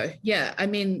think so. Yeah, I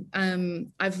mean,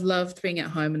 I've loved being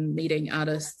at home and meeting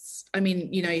artists. I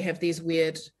mean, you know, you have these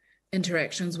weird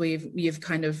interactions where you've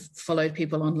kind of followed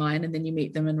people online and then you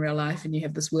meet them in real life and you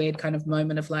have this weird kind of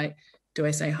moment of like, do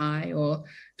I say hi or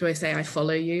do I say I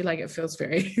follow you? Like it feels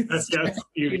very yes,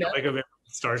 you know? Like a bit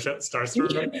starstruck.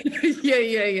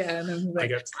 Yeah. And I'm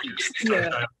like,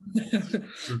 yeah.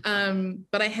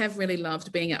 But I have really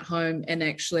loved being at home and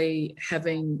actually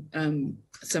having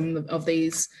some of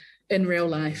these in real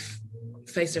life,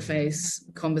 face-to-face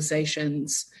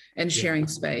conversations and sharing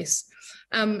space.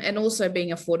 And also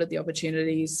being afforded the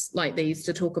opportunities like these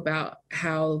to talk about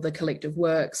how the collective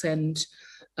works and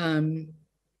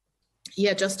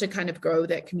just to kind of grow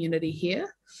that community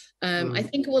here. I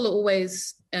think we'll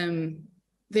always,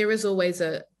 there is always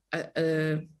I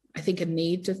think a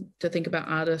need to think about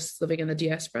artists living in the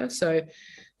diaspora. So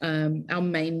our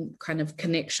main kind of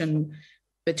connection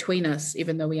between us,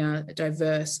 even though we are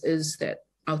diverse, is that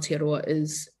Aotearoa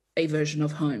is a version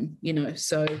of home, you know,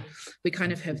 so we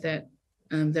kind of have that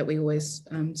that we always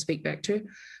speak back to.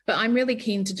 But I'm really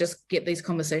keen to just get these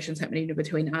conversations happening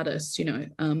between artists, you know,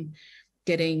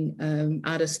 getting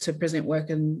artists to present work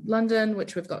in London,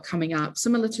 which we've got coming up,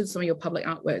 similar to some of your public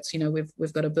artworks. You know,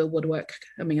 we've got a billboard work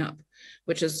coming up,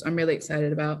 which is I'm really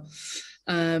excited about.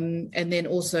 And then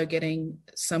also getting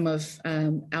some of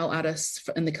our artists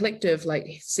in the collective,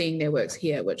 like seeing their works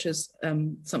here, which is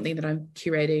something that I'm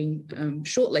curating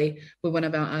shortly, where one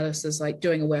of our artists is like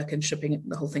doing a work and shipping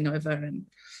the whole thing over.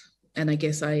 And I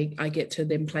guess I get to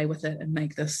then play with it and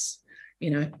make this,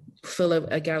 you know, fill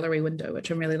a gallery window,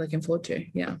 which I'm really looking forward to.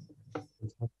 Yeah.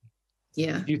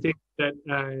 Do you think that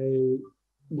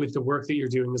with the work that you're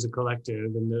doing as a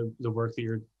collective and the work that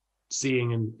you're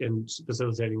seeing and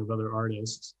facilitating with other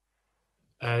artists,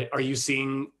 are you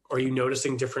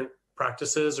noticing different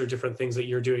practices or different things that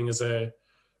you're doing as a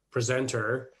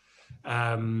presenter?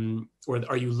 Or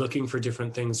are you looking for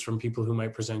different things from people who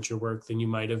might present your work than you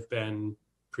might have been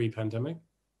pre-pandemic?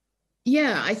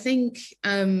 Yeah, I think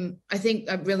I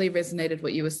really resonated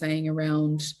what you were saying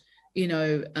around, you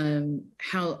know,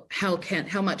 how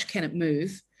much can it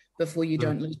move before you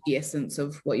don't lose the essence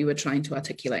of what you were trying to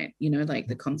articulate, you know, like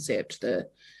the concept, the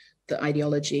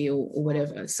ideology or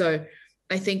whatever. So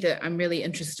I think that I'm really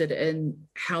interested in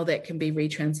how that can be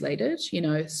retranslated, you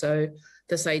know. So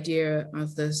this idea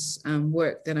of this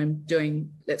work that I'm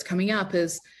doing that's coming up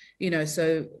is, you know,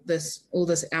 so all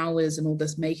this hours and all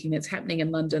this making that's happening in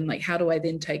London, like how do I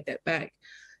then take that back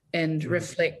and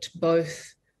reflect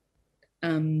both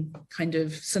kind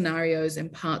of scenarios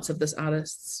and parts of this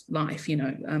artist's life, you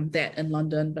know, that in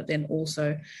London, but then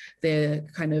also their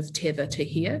kind of tether to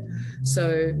here.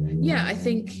 So yeah, I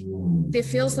think there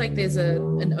feels like there's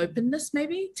an openness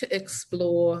maybe to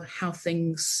explore how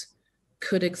things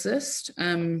could exist.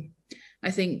 I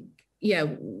think, yeah,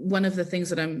 one of the things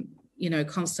that I'm, you know,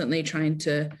 constantly trying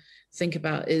to think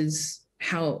about is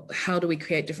how do we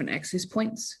create different access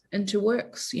points into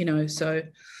works, you know, so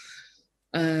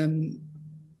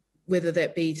whether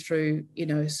that be through, you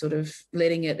know, sort of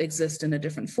letting it exist in a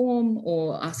different form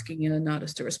or asking an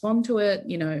artist to respond to it,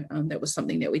 you know, that was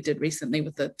something that we did recently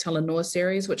with the Talanoa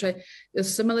series, which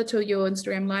is similar to your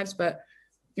Instagram lives, but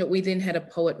you know, we then had a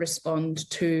poet respond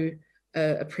to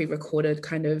a pre-recorded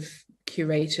kind of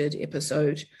curated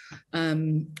episode,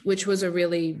 which was a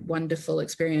really wonderful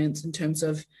experience in terms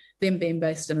of them being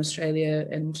based in Australia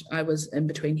and I was in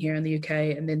between here in the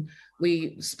UK, and then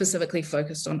we specifically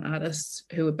focused on artists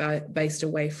who were based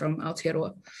away from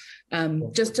Aotearoa,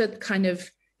 just to kind of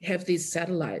have these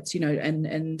satellites, you know,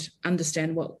 and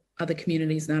understand what other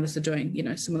communities and artists are doing, you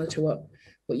know, similar to what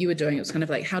you were doing. It was kind of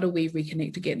like, how do we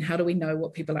reconnect again? How do we know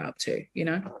what people are up to, you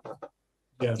know?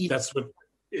 Yeah, that's what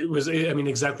it was. I mean,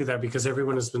 exactly that, because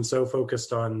everyone has been so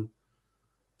focused on,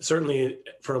 certainly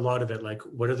for a lot of it, like,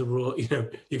 what are the rules? You know,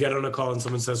 you get on a call and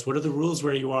someone says, what are the rules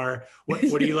where you are? What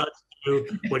are you allowed to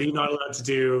do? What are you not allowed to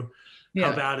do?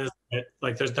 How bad is it?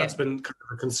 Like, that's been kind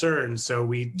of a concern. So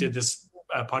we did this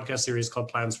podcast series called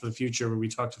Plans for the Future, where we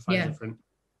talked to 5 different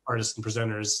artists and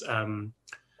presenters.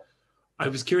 I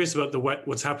was curious about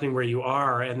what's happening where you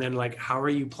are, and then like, how are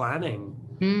you planning?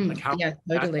 Like, how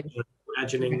totally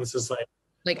imagining this is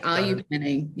like, are you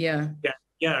planning? Yeah.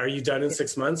 Are you done in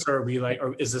 6 months, or are we like,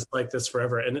 or is this like this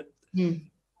forever? And I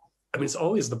mean, it's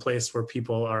always the place where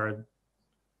people are.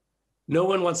 No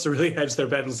one wants to really hedge their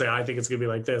bet and say, I think it's gonna be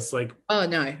like this. Like, oh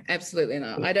no, absolutely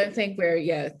not. I don't think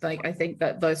like, I think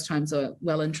that those times are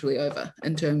well and truly over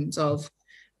in terms of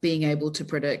being able to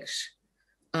predict,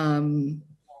 or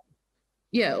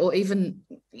even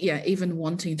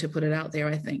wanting to put it out there.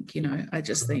 I think, you know, I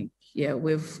just think,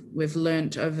 we've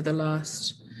learned over the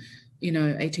last, you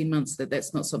know, 18 months that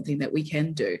that's not something that we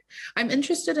can do. I'm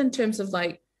interested in terms of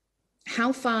like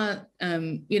how far,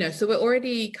 you know, so we're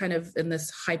already kind of in this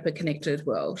hyper-connected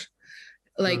world.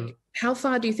 Like, how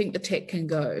far do you think the tech can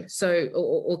go? So,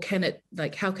 or can it,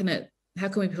 like, how can it How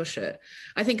can we push it?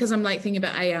 I think because I'm like thinking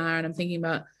about AR and I'm thinking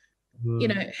about, you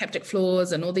know, haptic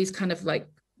floors and all these kind of like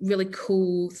really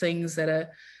cool things that are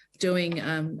doing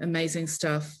amazing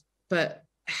stuff. But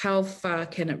how far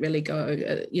can it really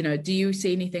go? You know, do you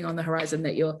see anything on the horizon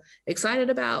that you're excited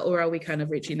about, or are we kind of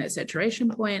reaching that saturation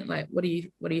point? Like, what do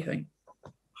you think?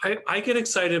 I get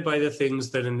excited by the things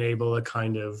that enable a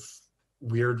kind of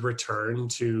weird return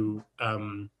to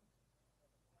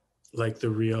like the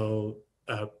real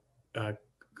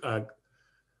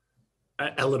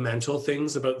elemental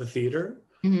things about the theater.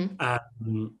 And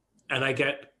I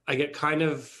get kind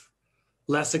of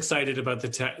less excited about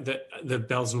the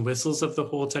bells and whistles of the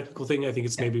whole technical thing. I think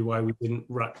it's maybe why we didn't,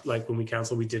 like when we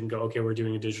canceled, we didn't go, okay, we're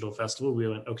doing a digital festival. We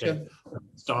went, okay,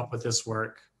 stop with this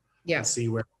work and see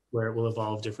where it will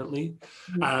evolve differently.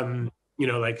 You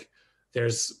know, like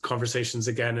there's conversations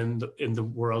again in the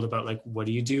world about like, what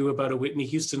do you do about a Whitney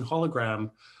Houston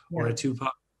hologram or a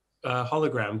Tupac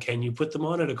hologram? Can you put them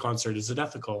on at a concert? Is it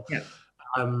ethical?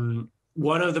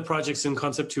 One of the projects in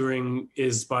concept touring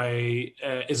is a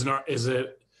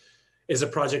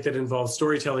project that involves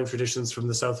storytelling traditions from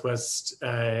the Southwest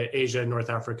Asia, North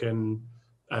African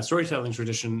storytelling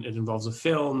tradition. It involves a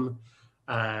film.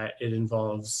 It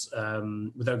involves,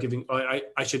 without giving,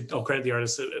 I'll credit the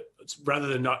artist, rather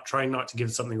than trying not to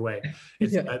give something away.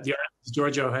 It's, the artist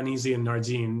Giorgio Hanisi and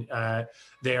Nardine.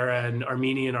 They are an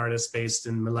Armenian artist based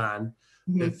in Milan.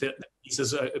 The piece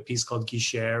is a piece called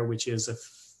Guichet, which is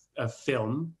a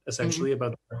film essentially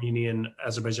about the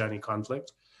Armenian-Azerbaijani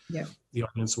conflict. The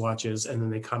audience watches, and then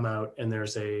they come out, and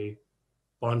there's a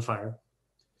bonfire,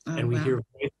 and we hear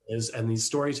voices and these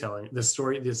stories told.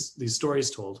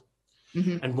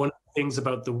 And one of the things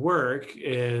about the work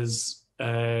is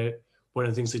one of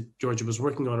the things that Georgia was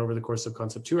working on over the course of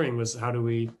concept touring was how do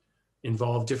we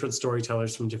involve different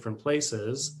storytellers from different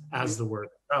places as the work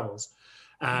travels.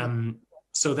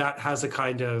 So that has a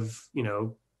kind of, you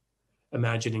know,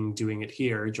 imagining doing it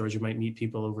here. Georgia might meet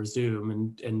people over Zoom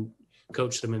and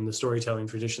coach them in the storytelling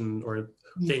tradition or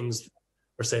things,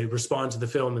 or say, respond to the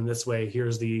film in this way.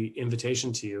 Here's the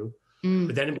invitation to you.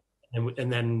 But then,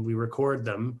 and then we record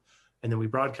them, and then we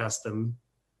broadcast them,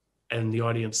 and the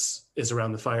audience is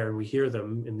around the fire, and we hear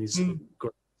them in these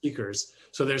speakers.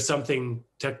 So there's something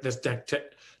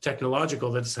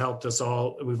technological that's helped us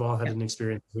all. We've all had an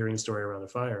experience hearing a story around a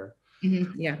fire.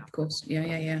 Yeah, of course.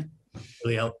 Yeah.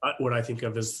 Really, what I think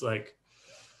of as like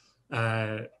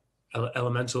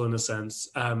elemental in a sense,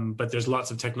 but there's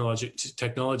lots of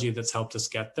technology that's helped us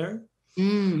get there.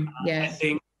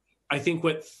 I think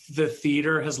what the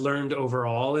theater has learned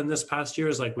overall in this past year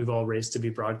is like we've all raced to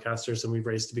be broadcasters and we've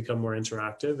raced to become more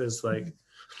interactive. Is like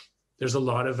there's a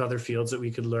lot of other fields that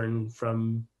we could learn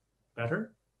from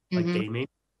better, like gaming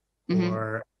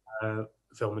or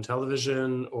film and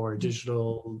television or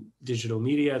digital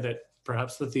media, that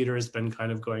perhaps the theater has been kind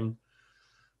of gone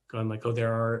like, oh,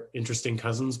 there are interesting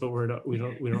cousins, but we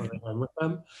don't have time with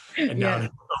them. And now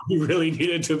we really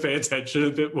needed to pay attention a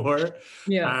bit more.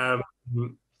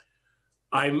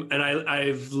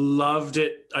 I've loved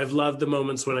it. I've loved the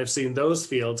moments when I've seen those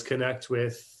fields connect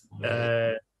with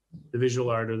the visual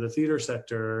art or the theater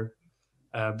sector,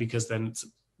 because then it's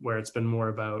where it's been more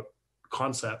about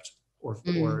concept or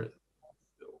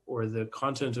the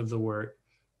content of the work,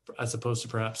 as opposed to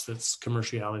perhaps that's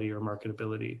commerciality or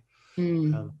marketability.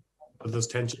 But those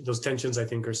tensions I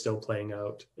think are still playing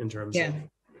out in terms of the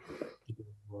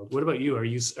world. What about you?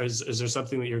 Is there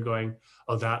something that you're going,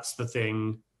 oh, that's the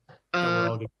thing that we're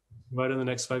all going to talk about in the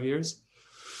next 5 years?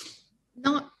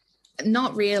 Not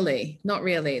really.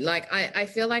 Like I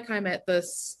feel like I'm at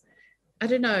this, I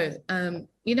don't know.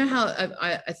 You know how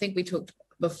I think we talked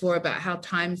before about how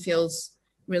time feels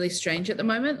really strange at the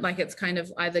moment. Like it's kind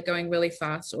of either going really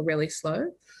fast or really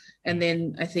slow. And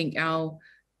then I think our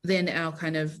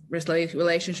kind of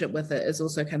relationship with it is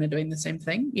also kind of doing the same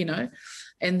thing, you know?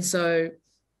 And so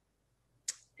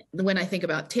when I think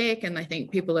about tech, and I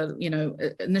think people are, you know,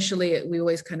 initially we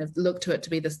always kind of look to it to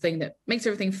be this thing that makes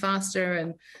everything faster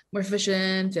and more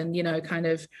efficient and, you know, kind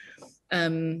of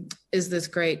is this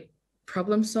great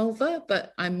problem solver.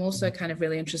 But I'm also kind of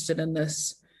really interested in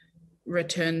this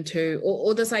return to,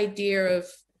 or this idea of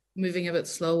moving a bit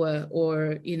slower,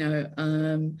 or, you know,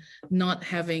 not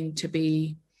having to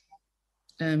be,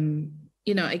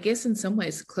 you know, I guess in some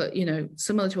ways, you know,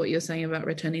 similar to what you're saying about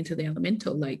returning to the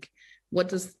elemental, like, what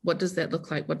does that look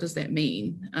like? What does that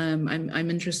mean? I'm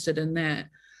interested in that.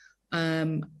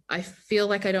 I feel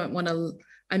like I don't want to,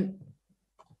 I'm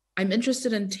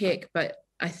interested in tech, but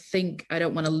I think I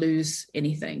don't want to lose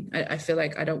anything. I feel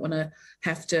like I don't want to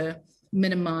have to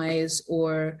minimize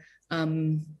or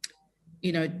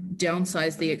you know,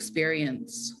 downsize the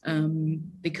experience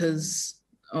because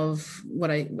of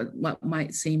what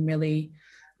might seem really,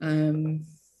 I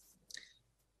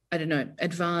don't know,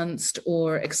 advanced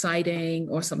or exciting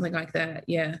or something like that.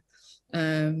 Yeah.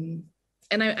 And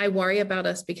I worry about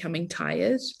us becoming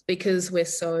tired because we're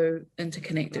so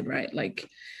interconnected, right? Like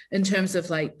in terms of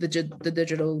like the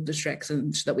digital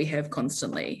distractions that we have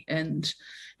constantly, and,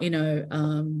 you know,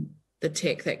 the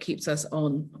tech that keeps us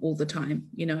on all the time.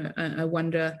 You know, I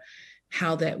wonder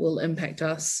how that will impact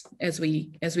us as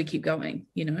we keep going,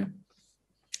 you know.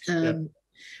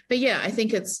 But yeah, I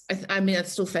think it's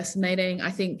still fascinating.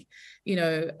 I think, you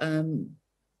know,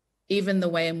 even the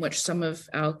way in which some of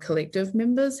our collective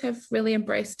members have really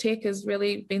embraced tech has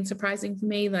really been surprising for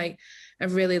me. Like,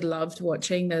 I've really loved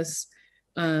watching this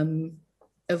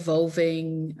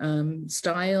evolving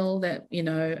style that, you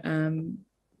know,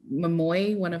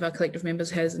 Mamoy, one of our collective members,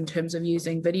 has in terms of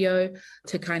using video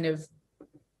to kind of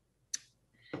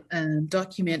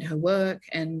document her work,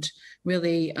 and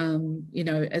really, you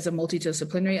know, as a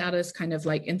multidisciplinary artist, kind of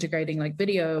like integrating like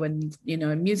video and, you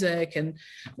know, music and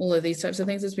all of these types of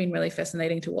things has been really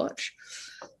fascinating to watch.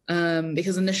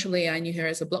 Because initially I knew her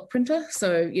as a block printer.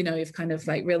 So, you know, you've kind of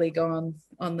like really gone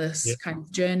on this kind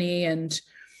of journey. And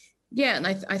yeah, and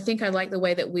I think I like the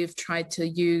way that we've tried to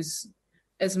use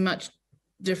as much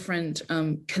different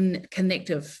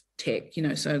connective tech, you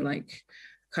know, so like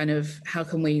kind of how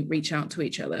can we reach out to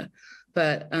each other,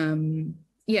 but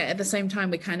yeah, at the same time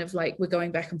we kind of like we're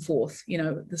going back and forth, you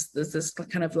know, this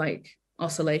kind of like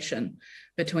oscillation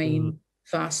between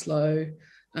fast, slow,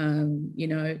 you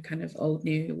know, kind of old,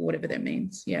 new, whatever that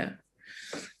means. Yeah.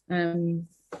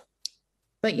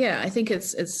 But yeah, I think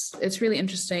it's really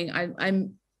interesting.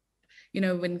 I'm you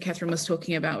know, when Catherine was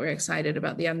talking about we're excited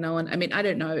about the unknown, I mean, I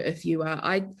don't know if you are.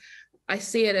 I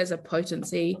see it as a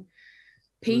potency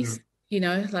piece, you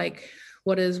know, like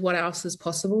what else is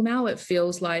possible now? It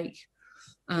feels like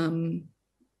there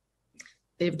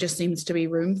just seems to be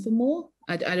room for more.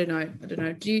 I don't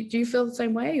know. Do you feel the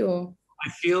same way, or? I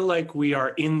feel like we are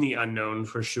in the unknown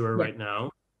for sure right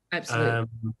now. Absolutely.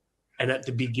 And at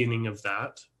the beginning of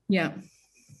that. Yeah.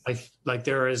 Like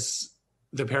there is,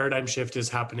 the paradigm shift is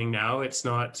happening now. It's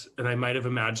not, and I might have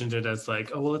imagined it as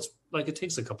like, oh, well, it's like, it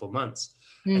takes a couple of months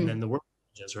and then the world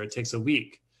changes, or it takes a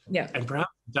week. Yeah. And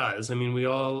perhaps it does. I mean, we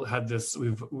all had this,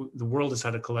 the world has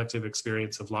had a collective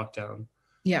experience of lockdown.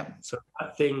 Yeah. So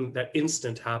that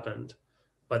instant happened,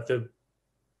 but the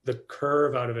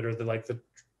curve out of it, or the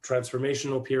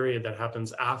transformational period that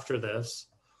happens after this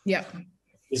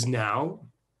is now.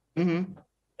 And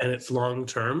it's long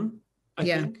term, I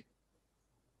think.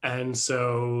 And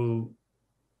so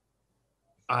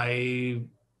I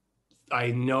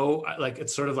know, like,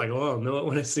 it's sort of like, oh, I'll know it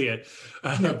when I see it.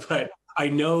 But I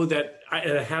know that I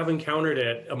have encountered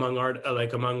it among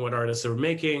among what artists are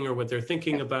making or what they're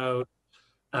thinking about.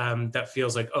 That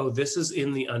feels like, oh, this is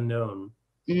in the unknown,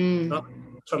 not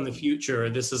from the future.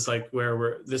 This is like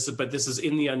where this is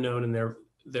in the unknown, and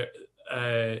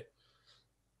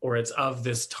or it's of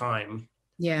this time.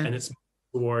 Yeah. And it's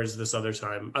towards this other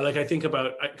time. I think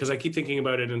about, because I keep thinking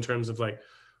about it in terms of like,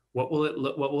 what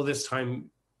will this time,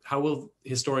 how will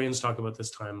historians talk about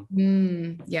this time?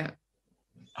 Yeah.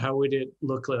 How would it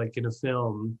look like in a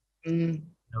film? You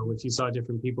know, if you saw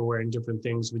different people wearing different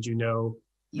things, would you know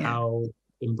how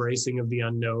embracing of the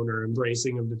unknown or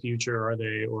embracing of the future are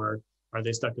they, or are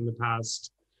they stuck in the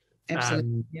past?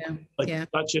 Absolutely.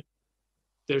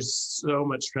 There's so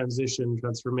much transition,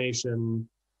 transformation,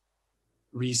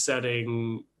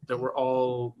 resetting that we're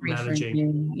all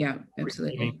managing. Yeah,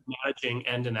 absolutely. Managing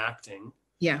and enacting.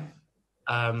 Yeah.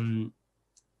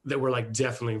 That we're like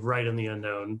definitely right in the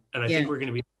unknown. And I think we're going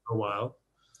to be for a while.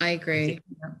 I agree.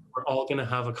 We're all going to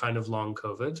have a kind of long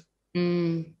COVID,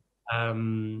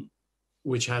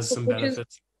 which has some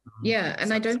benefits.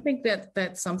 And I don't think that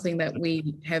that's something that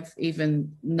we have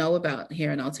even know about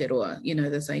here in Aotearoa, you know,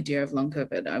 this idea of long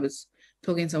COVID. I was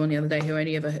talking to someone the other day who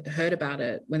only ever heard about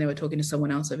it when they were talking to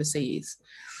someone else overseas.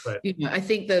 Right. You know, I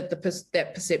think that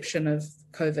that perception of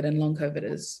COVID and long COVID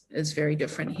is very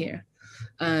different here.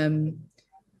 I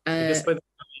guess by the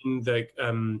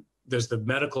time there's the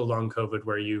medical long COVID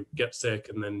where you get sick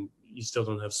and then you still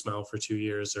don't have smell for 2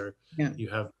 years, or you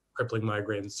have crippling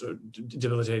migraines or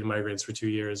debilitating migraines for 2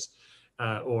 years,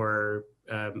 or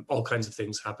all kinds of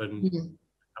things happen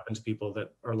to people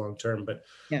that are long term. But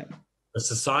the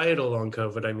societal long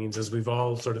COVID, I mean, is we've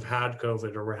all sort of had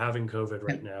COVID, or we're having COVID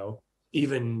right now.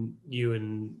 Even you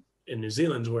in New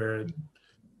Zealand, where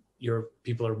your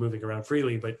people are moving around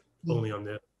freely, but only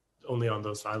on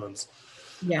those islands.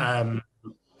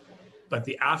 but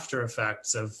the after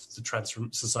effects of the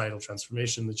societal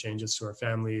transformation, the changes to our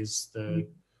families, the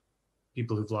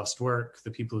people who've lost work,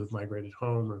 the people who've migrated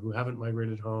home or who haven't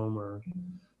migrated home, or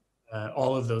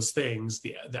all of those things,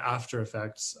 the after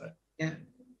effects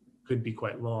could be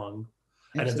quite long.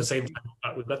 Absolutely. And at the same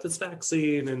time, we've got this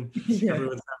vaccine and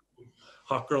everyone's having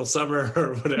hot girl summer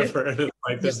or whatever. And it's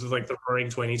like, this is like the roaring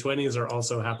 2020s are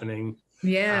also happening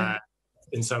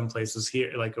in some places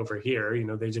here, like over here, you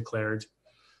know, they declared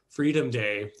Freedom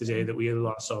Day, the day that we had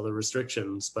lost all the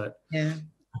restrictions, but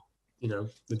you know,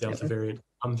 the Delta variant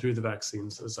come through the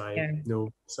vaccines, as I know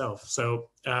myself. So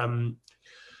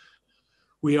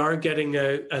we are getting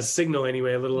a signal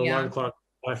anyway, a little alarm clock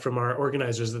from our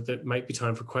organizers that it might be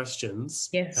time for questions.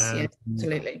 Yes,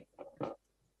 absolutely.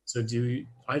 So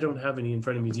I don't have any in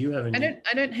front of me. Do you have any?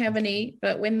 I don't have any,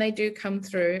 but when they do come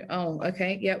through,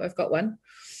 I've got one.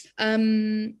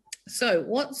 So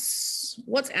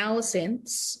what's our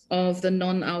sense of the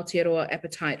non-Aotearoa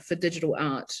appetite for digital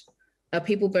art? Are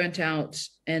people burnt out,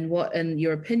 and what, in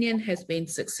your opinion, has been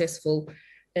successful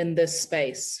in this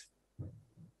space?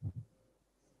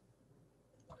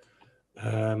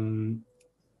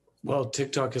 Well,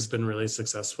 TikTok has been really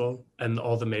successful, and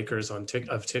all the makers of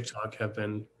TikTok have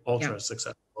been ultra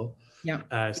successful.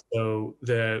 Yeah. So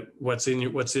what's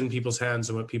in people's hands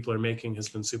and what people are making has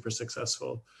been super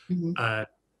successful. Mm-hmm.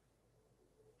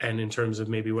 And in terms of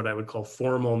maybe what I would call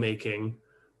formal making,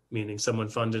 meaning someone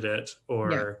funded it,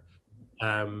 or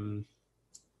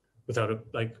without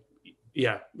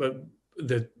but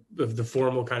the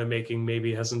formal kind of making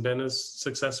maybe hasn't been as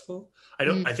successful.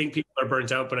 I think people are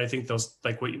burnt out, but I think those,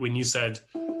 like when you said,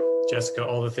 Jessica,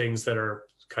 all the things that are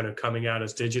kind of coming at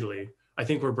us digitally, I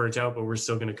think we're burnt out, but we're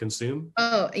still going to consume.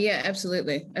 Oh yeah,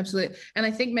 absolutely. And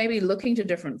I think maybe looking to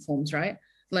different forms, right?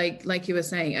 Like you were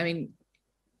saying, I mean,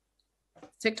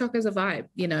 TikTok is a vibe,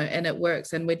 you know, and it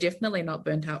works, and we're definitely not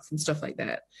burnt out from stuff like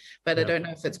that. But I don't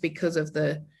know if it's because of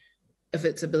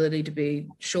its ability to be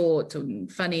short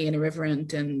and funny and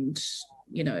irreverent and,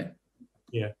 you know,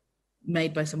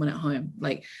 made by someone at home.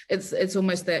 Like it's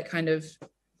almost that kind of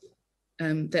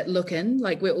that look in,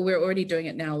 like we're already doing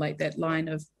it now, like that line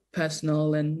of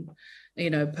personal and,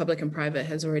 you know, public and private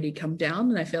has already come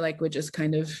down, and I feel like we're just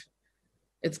kind of,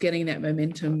 it's getting that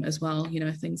momentum as well, you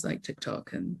know, things like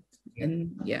TikTok and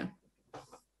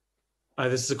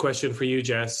this is a question for you,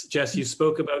 Jess. Jess, you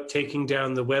spoke about taking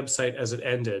down the website as it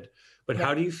ended, but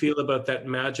how do you feel about that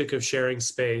magic of sharing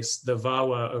space, the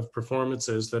vawa of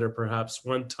performances that are perhaps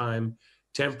one-time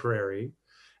temporary,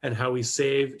 and how we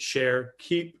save, share,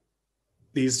 keep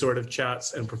these sort of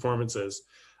chats and performances?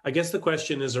 I guess the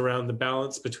question is around the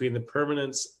balance between the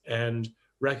permanence and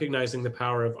recognizing the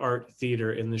power of art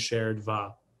theater in the shared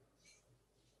va.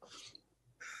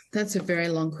 That's a very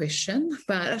long question,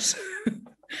 but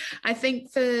I think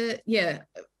it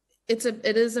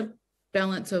is a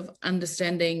balance of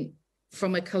understanding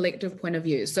from a collective point of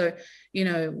view. So, you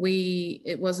know,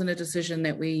 it wasn't a decision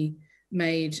that we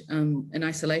made in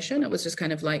isolation. It was just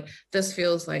kind of like, this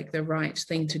feels like the right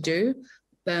thing to do.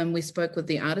 We spoke with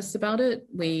the artists about it.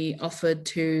 We offered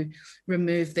to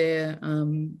remove their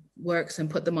works and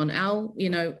put them on our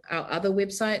other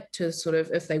website to sort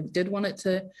of, if they did want it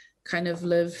to kind of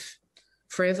live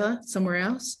forever somewhere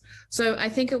else. So I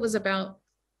think it was about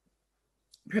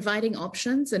providing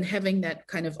options and having that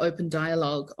kind of open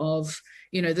dialogue of,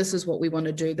 you know, this is what we want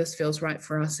to do. This feels right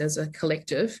for us as a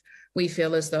collective. We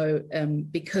feel as though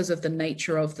because of the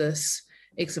nature of this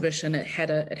exhibition, it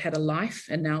had a life,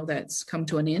 and now that's come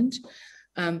to an end.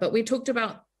 But we talked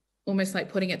about almost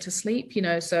like putting it to sleep, you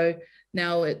know, so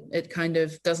now it kind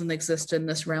of doesn't exist in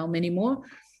this realm anymore.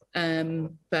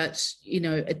 But, you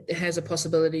know, it has a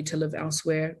possibility to live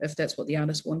elsewhere if that's what the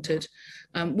artist wanted,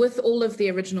 with all of the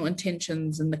original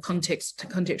intentions and the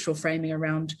contextual framing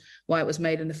around why it was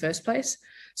made in the first place.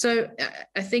 So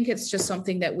I think it's just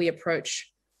something that we approach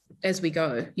as we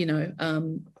go, you know.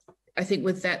 I think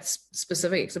with that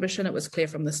specific exhibition, it was clear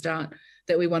from the start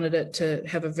that we wanted it to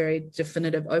have a very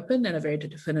definitive open and a very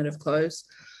definitive close.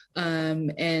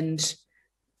 And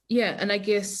I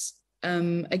guess,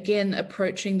 again,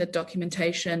 approaching the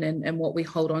documentation and what we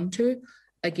hold on to,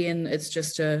 again, it's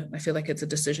just I feel like it's a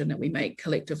decision that we make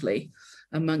collectively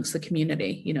amongst the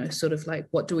community, you know, sort of like,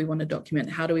 what do we want to document?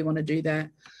 How do we want to do that?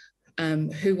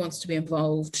 Who wants to be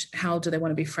involved? How do they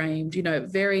want to be framed? You know,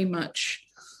 very much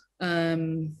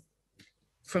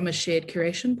from a shared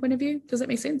curation point of view. Does that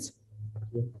make sense?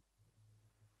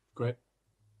 Great.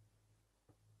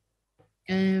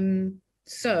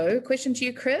 So, question to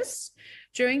you, Kris.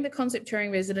 During the concept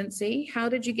touring residency, how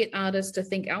did you get artists to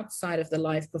think outside of the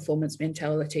live performance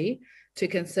mentality to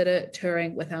consider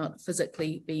touring without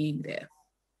physically being there?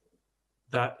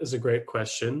 That is a great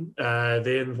question.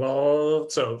 They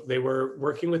were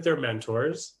working with their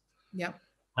mentors. Yeah.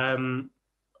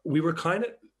 We were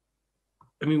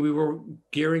we were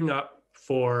gearing up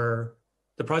for,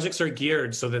 the projects are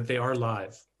geared so that they are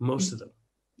live, most of them.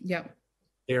 Yeah.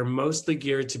 They are mostly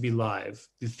geared to be live.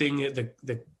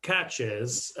 The catch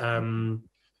is,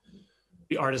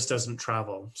 the artist doesn't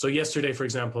travel. So yesterday, for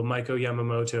example, Maiko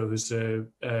Yamamoto, who's the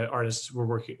artist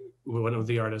one of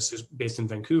the artists who's based in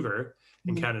Vancouver,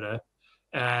 in Canada,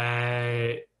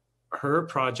 her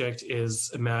project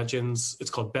it's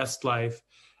called Best Life,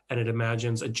 and it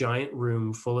imagines a giant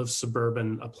room full of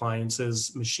suburban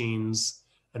appliances, machines,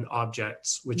 and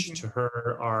objects, which to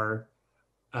her are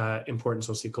important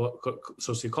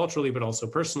socioculturally, but also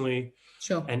personally.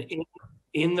 Sure. And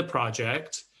in the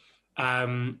project,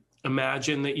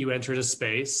 imagine that you entered a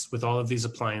space with all of these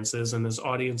appliances, and as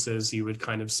audiences, you would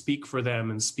kind of speak for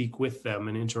them and speak with them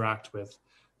and interact with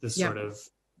this sort of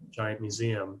giant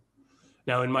museum.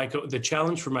 Now, the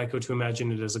challenge for Maiko to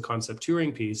imagine it as a concept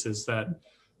touring piece is that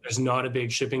there's not a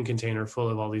big shipping container full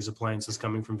of all these appliances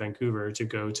coming from Vancouver to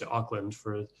go to Auckland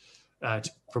to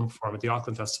perform at the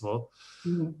Auckland Festival,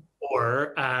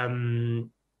 or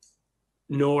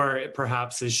nor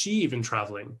perhaps is she even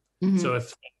traveling. So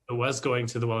if it was going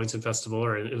to the Wellington Festival,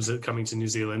 or it was coming to New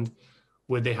Zealand,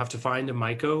 would they have to find a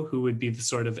Maiko who would be the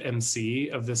sort of MC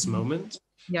of this moment?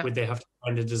 Yeah. Would they have to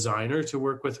find a designer to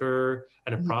work with her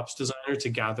and a props designer to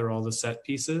gather all the set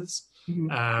pieces?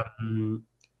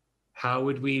 How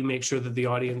would we make sure that the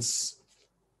audience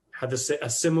had a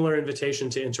similar invitation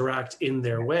to interact in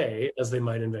their way as they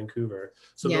might in Vancouver?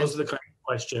 So those are the kind of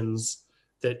questions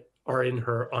that are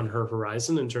on her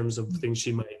horizon in terms of things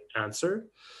she might answer.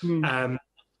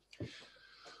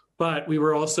 But we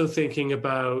were also thinking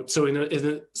about,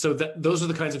 those are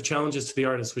the kinds of challenges to the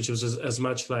artist, which was as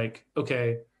much like,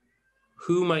 okay,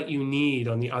 who might you need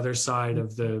on the other side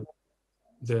of the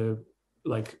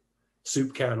like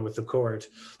soup can with the cord?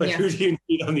 Like, who do you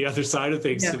need on the other side of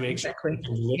things to make sure you can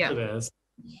deliver this?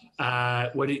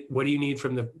 What do you need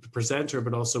from the presenter,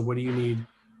 but also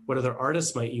what other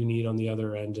artists might you need on the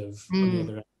other end of on the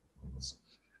other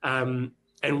end?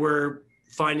 And we're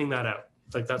finding that out.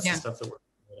 Like, that's the stuff that we're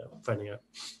finding out.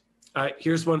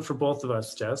 Here's one for both of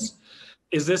us, Jess.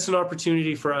 Is this an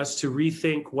opportunity for us to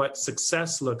rethink what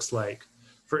success looks like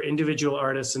for individual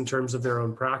artists in terms of their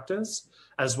own practice,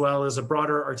 as well as a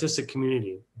broader artistic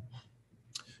community?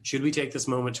 Should we take this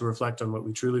moment to reflect on what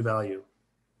we truly value?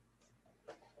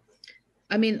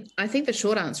 I mean, I think the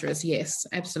short answer is yes,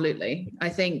 absolutely. I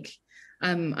think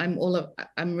I'm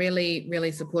really,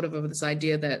 really supportive of this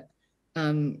idea that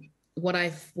what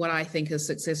I think is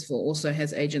successful also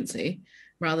has agency,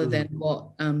 rather than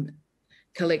what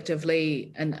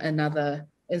collectively another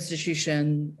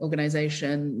institution,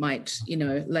 organization might,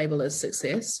 label as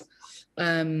success.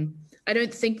 I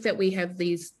don't think that we have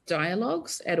these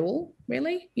dialogues at all,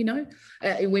 really.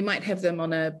 We might have them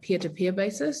on a peer-to-peer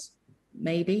basis,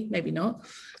 maybe not,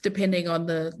 depending on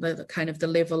the kind of the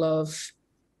level of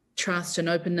trust and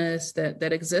openness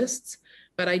that exists.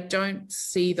 But I don't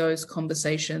see those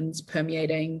conversations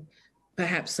permeating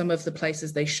perhaps some of the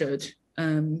places they should,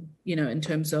 in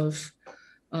terms of,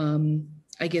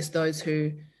 I guess, those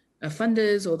who are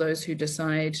funders or those who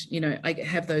decide, I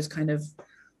have those kind of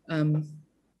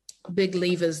big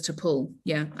levers to pull.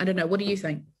 Yeah, I don't know. What do you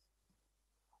think?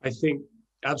 I think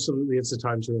absolutely it's a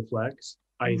time to reflect.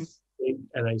 I think,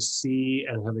 and I see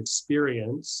and have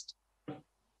experienced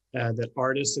that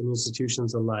artists and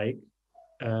institutions alike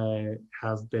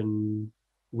have been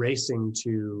racing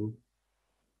to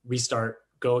restart,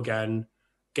 go again,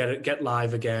 get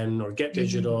live again, or get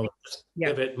digital,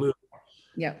 pivot, move,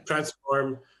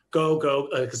 transform,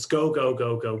 go,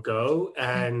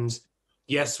 and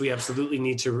yes, we absolutely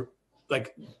need to,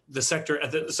 like, the sector.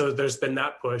 So there's been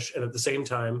that push, and at the same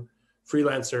time,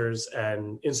 freelancers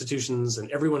and institutions and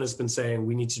everyone has been saying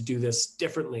we need to do this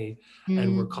differently,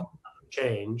 and we're calling for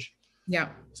change. Yeah.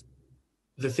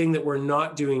 The thing that we're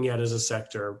not doing yet as a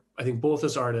sector, I think both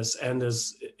as artists and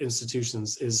as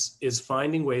institutions, is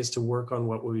finding ways to work on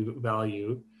what we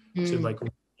value, to like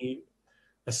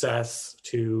assess,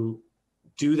 to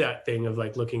do that thing of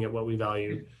like looking at what we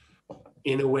value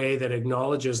in a way that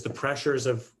acknowledges the pressures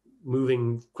of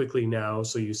moving quickly now.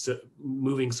 So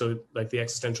like the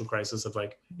existential crisis of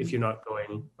like, if you're not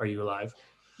going, are you alive?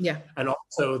 Yeah. And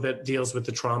also that deals with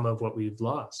the trauma of what we've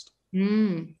lost.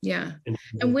 Yeah.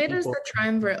 And where does the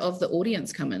triumvirate of the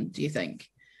audience come in, do you think?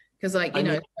 Because I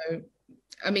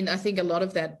think a lot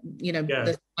of that,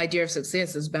 the idea of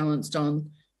success is balanced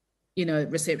on,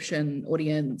 reception,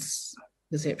 audience,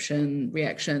 perception,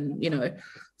 reaction,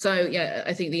 So yeah,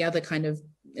 I think the other kind of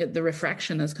the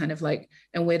refraction is kind of like,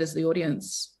 and where does the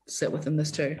audience sit within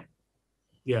this too?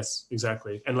 Yes,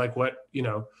 exactly. And like what, you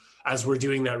know, as we're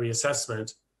doing that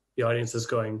reassessment, the audience is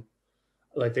going,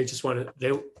 like, they just want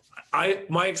to,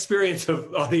 my experience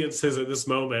of audiences at this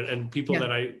moment and people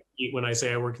that I meet when I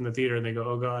say I work in the theater and they go,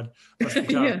 oh God, must be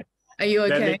tough. Yeah. Are you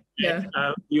okay?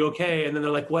 You okay? And then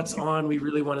they're like, what's on? We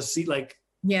really want to see, like,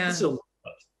 so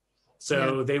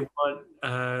they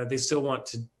want, they still want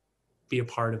to be a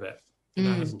part of it. And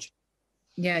that hasn't changed.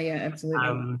 Yeah,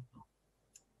 absolutely.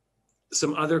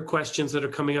 Some other questions that are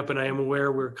coming up, and I am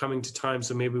aware we're coming to time,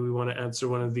 so maybe we want to answer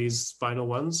one of these final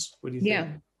ones. What do you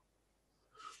think?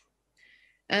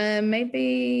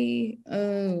 Maybe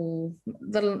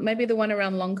the one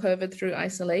around long COVID through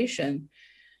isolation.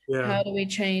 How do we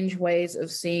change ways of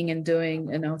seeing and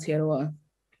doing in Aotearoa?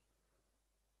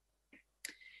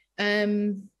 I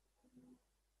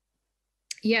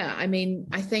mean,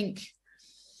 I think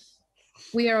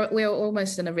we are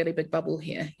almost in a really big bubble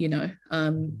here, you know.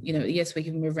 Yes, we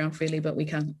can move around freely, but we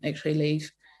can't actually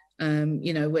leave,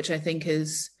 which I think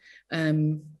is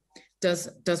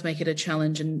does make it a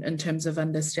challenge in terms of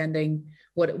understanding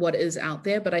what is out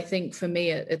there. But I think for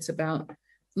me, it's about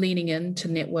leaning into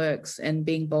networks and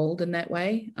being bold in that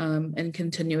way, and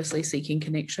continuously seeking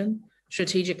connection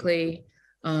strategically,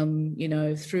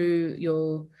 through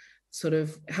your sort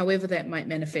of however that might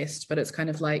manifest. But it's kind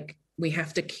of like we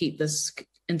have to keep this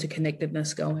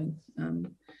interconnectedness going,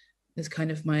 is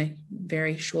kind of my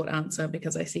very short answer,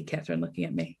 because I see Catherine looking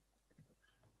at me.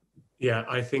 Yeah,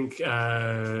 I think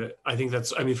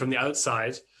that's, I mean, from the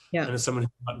outside, and as someone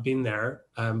who's not been there,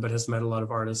 but has met a lot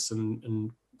of artists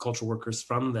and cultural workers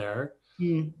from there,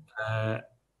 and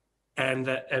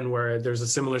where there's a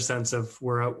similar sense of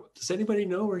does anybody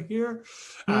know we're here?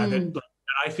 That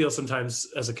I feel sometimes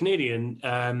as a Canadian,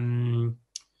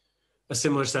 a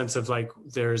similar sense of like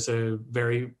there's a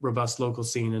very robust local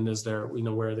scene, and is there,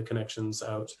 where are the connections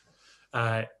out,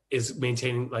 is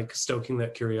maintaining, like, stoking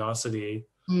that curiosity.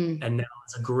 And now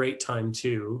it's a great time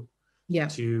to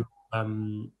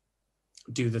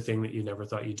do the thing that you never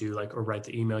thought you'd do, like, or write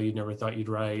the email you never thought you'd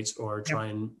write, or try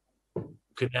and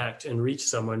connect and reach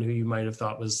someone who you might have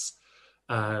thought was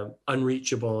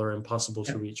unreachable or impossible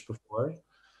to reach before.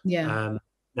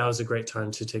 Now is a great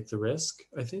time to take the risk,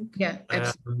 I think. Yeah,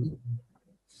 absolutely.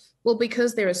 Well,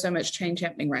 because there is so much change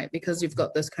happening, right? Because you've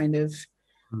got this kind of,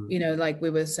 like we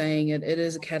were saying, it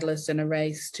is a catalyst and a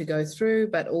race to go through,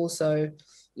 but also,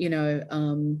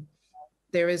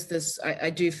 there is this, I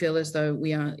do feel as though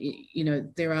we are,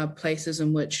 there are places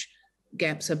in which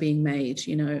gaps are being made,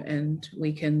 and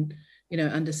we can,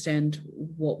 understand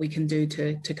what we can do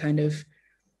to kind of,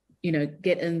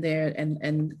 get in there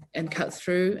and cut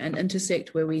through and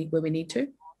intersect where we need to.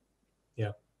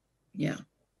 Yeah.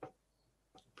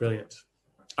 Brilliant.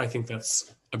 I think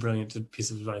that's a brilliant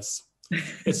piece of advice.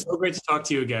 It's so great to talk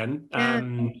to you again.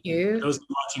 Thank you. Those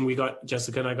watching,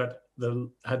 Jessica and I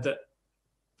had the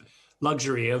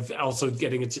luxury of also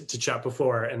getting to chat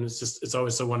before, and it's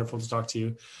always so wonderful to talk to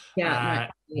you.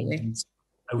 Absolutely.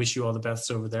 I wish you all the best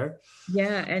over there.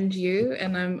 Yeah, and you,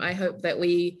 and I hope that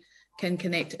we can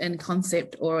connect in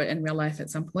concept or in real life at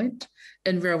some point,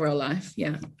 in real life.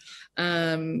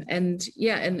 And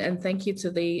thank you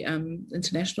to the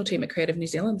international team at Creative New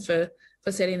Zealand for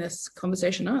setting this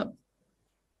conversation up.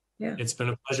 It's been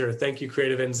a pleasure. Thank you,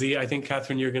 Creative NZ. I think,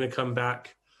 Catherine, you're going to come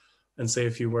back and say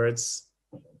a few words.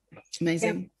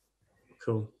 Amazing.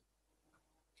 Cool.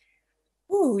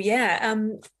 Oh, yeah.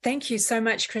 Thank you so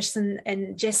much, Kris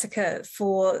and Jessica,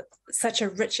 for such a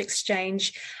rich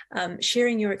exchange,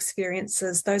 sharing your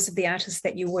experiences, those of the artists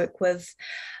that you work with.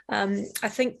 I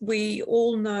think we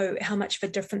all know how much of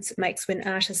a difference it makes when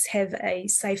artists have a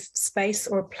safe space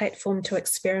or a platform to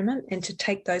experiment and to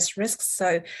take those risks.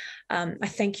 So I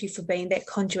thank you for being that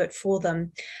conduit for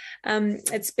them.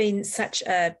 It's been such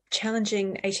a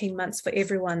challenging 18 months for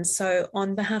everyone. So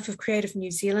on behalf of Creative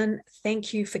New Zealand,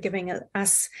 thank you for giving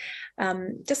us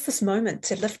just this moment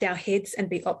to lift our heads and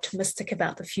be optimistic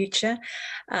about the future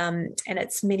and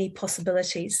its many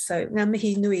possibilities. So ngā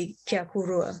mihi nui kia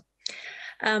korua.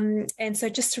 And so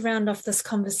just to round off this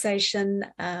conversation,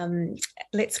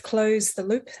 let's close the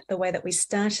loop the way that we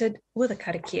started with a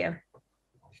karakia.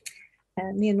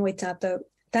 Mia noi tātou.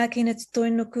 Tākina te toi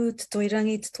nuku, te toi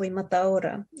rangi, te toi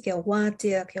mataora. Kia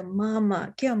wātea, kia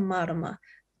mama, kia marama,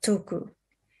 tōku.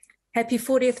 Happy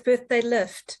 40th birthday,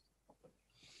 Lift.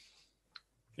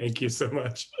 Thank you so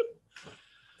much.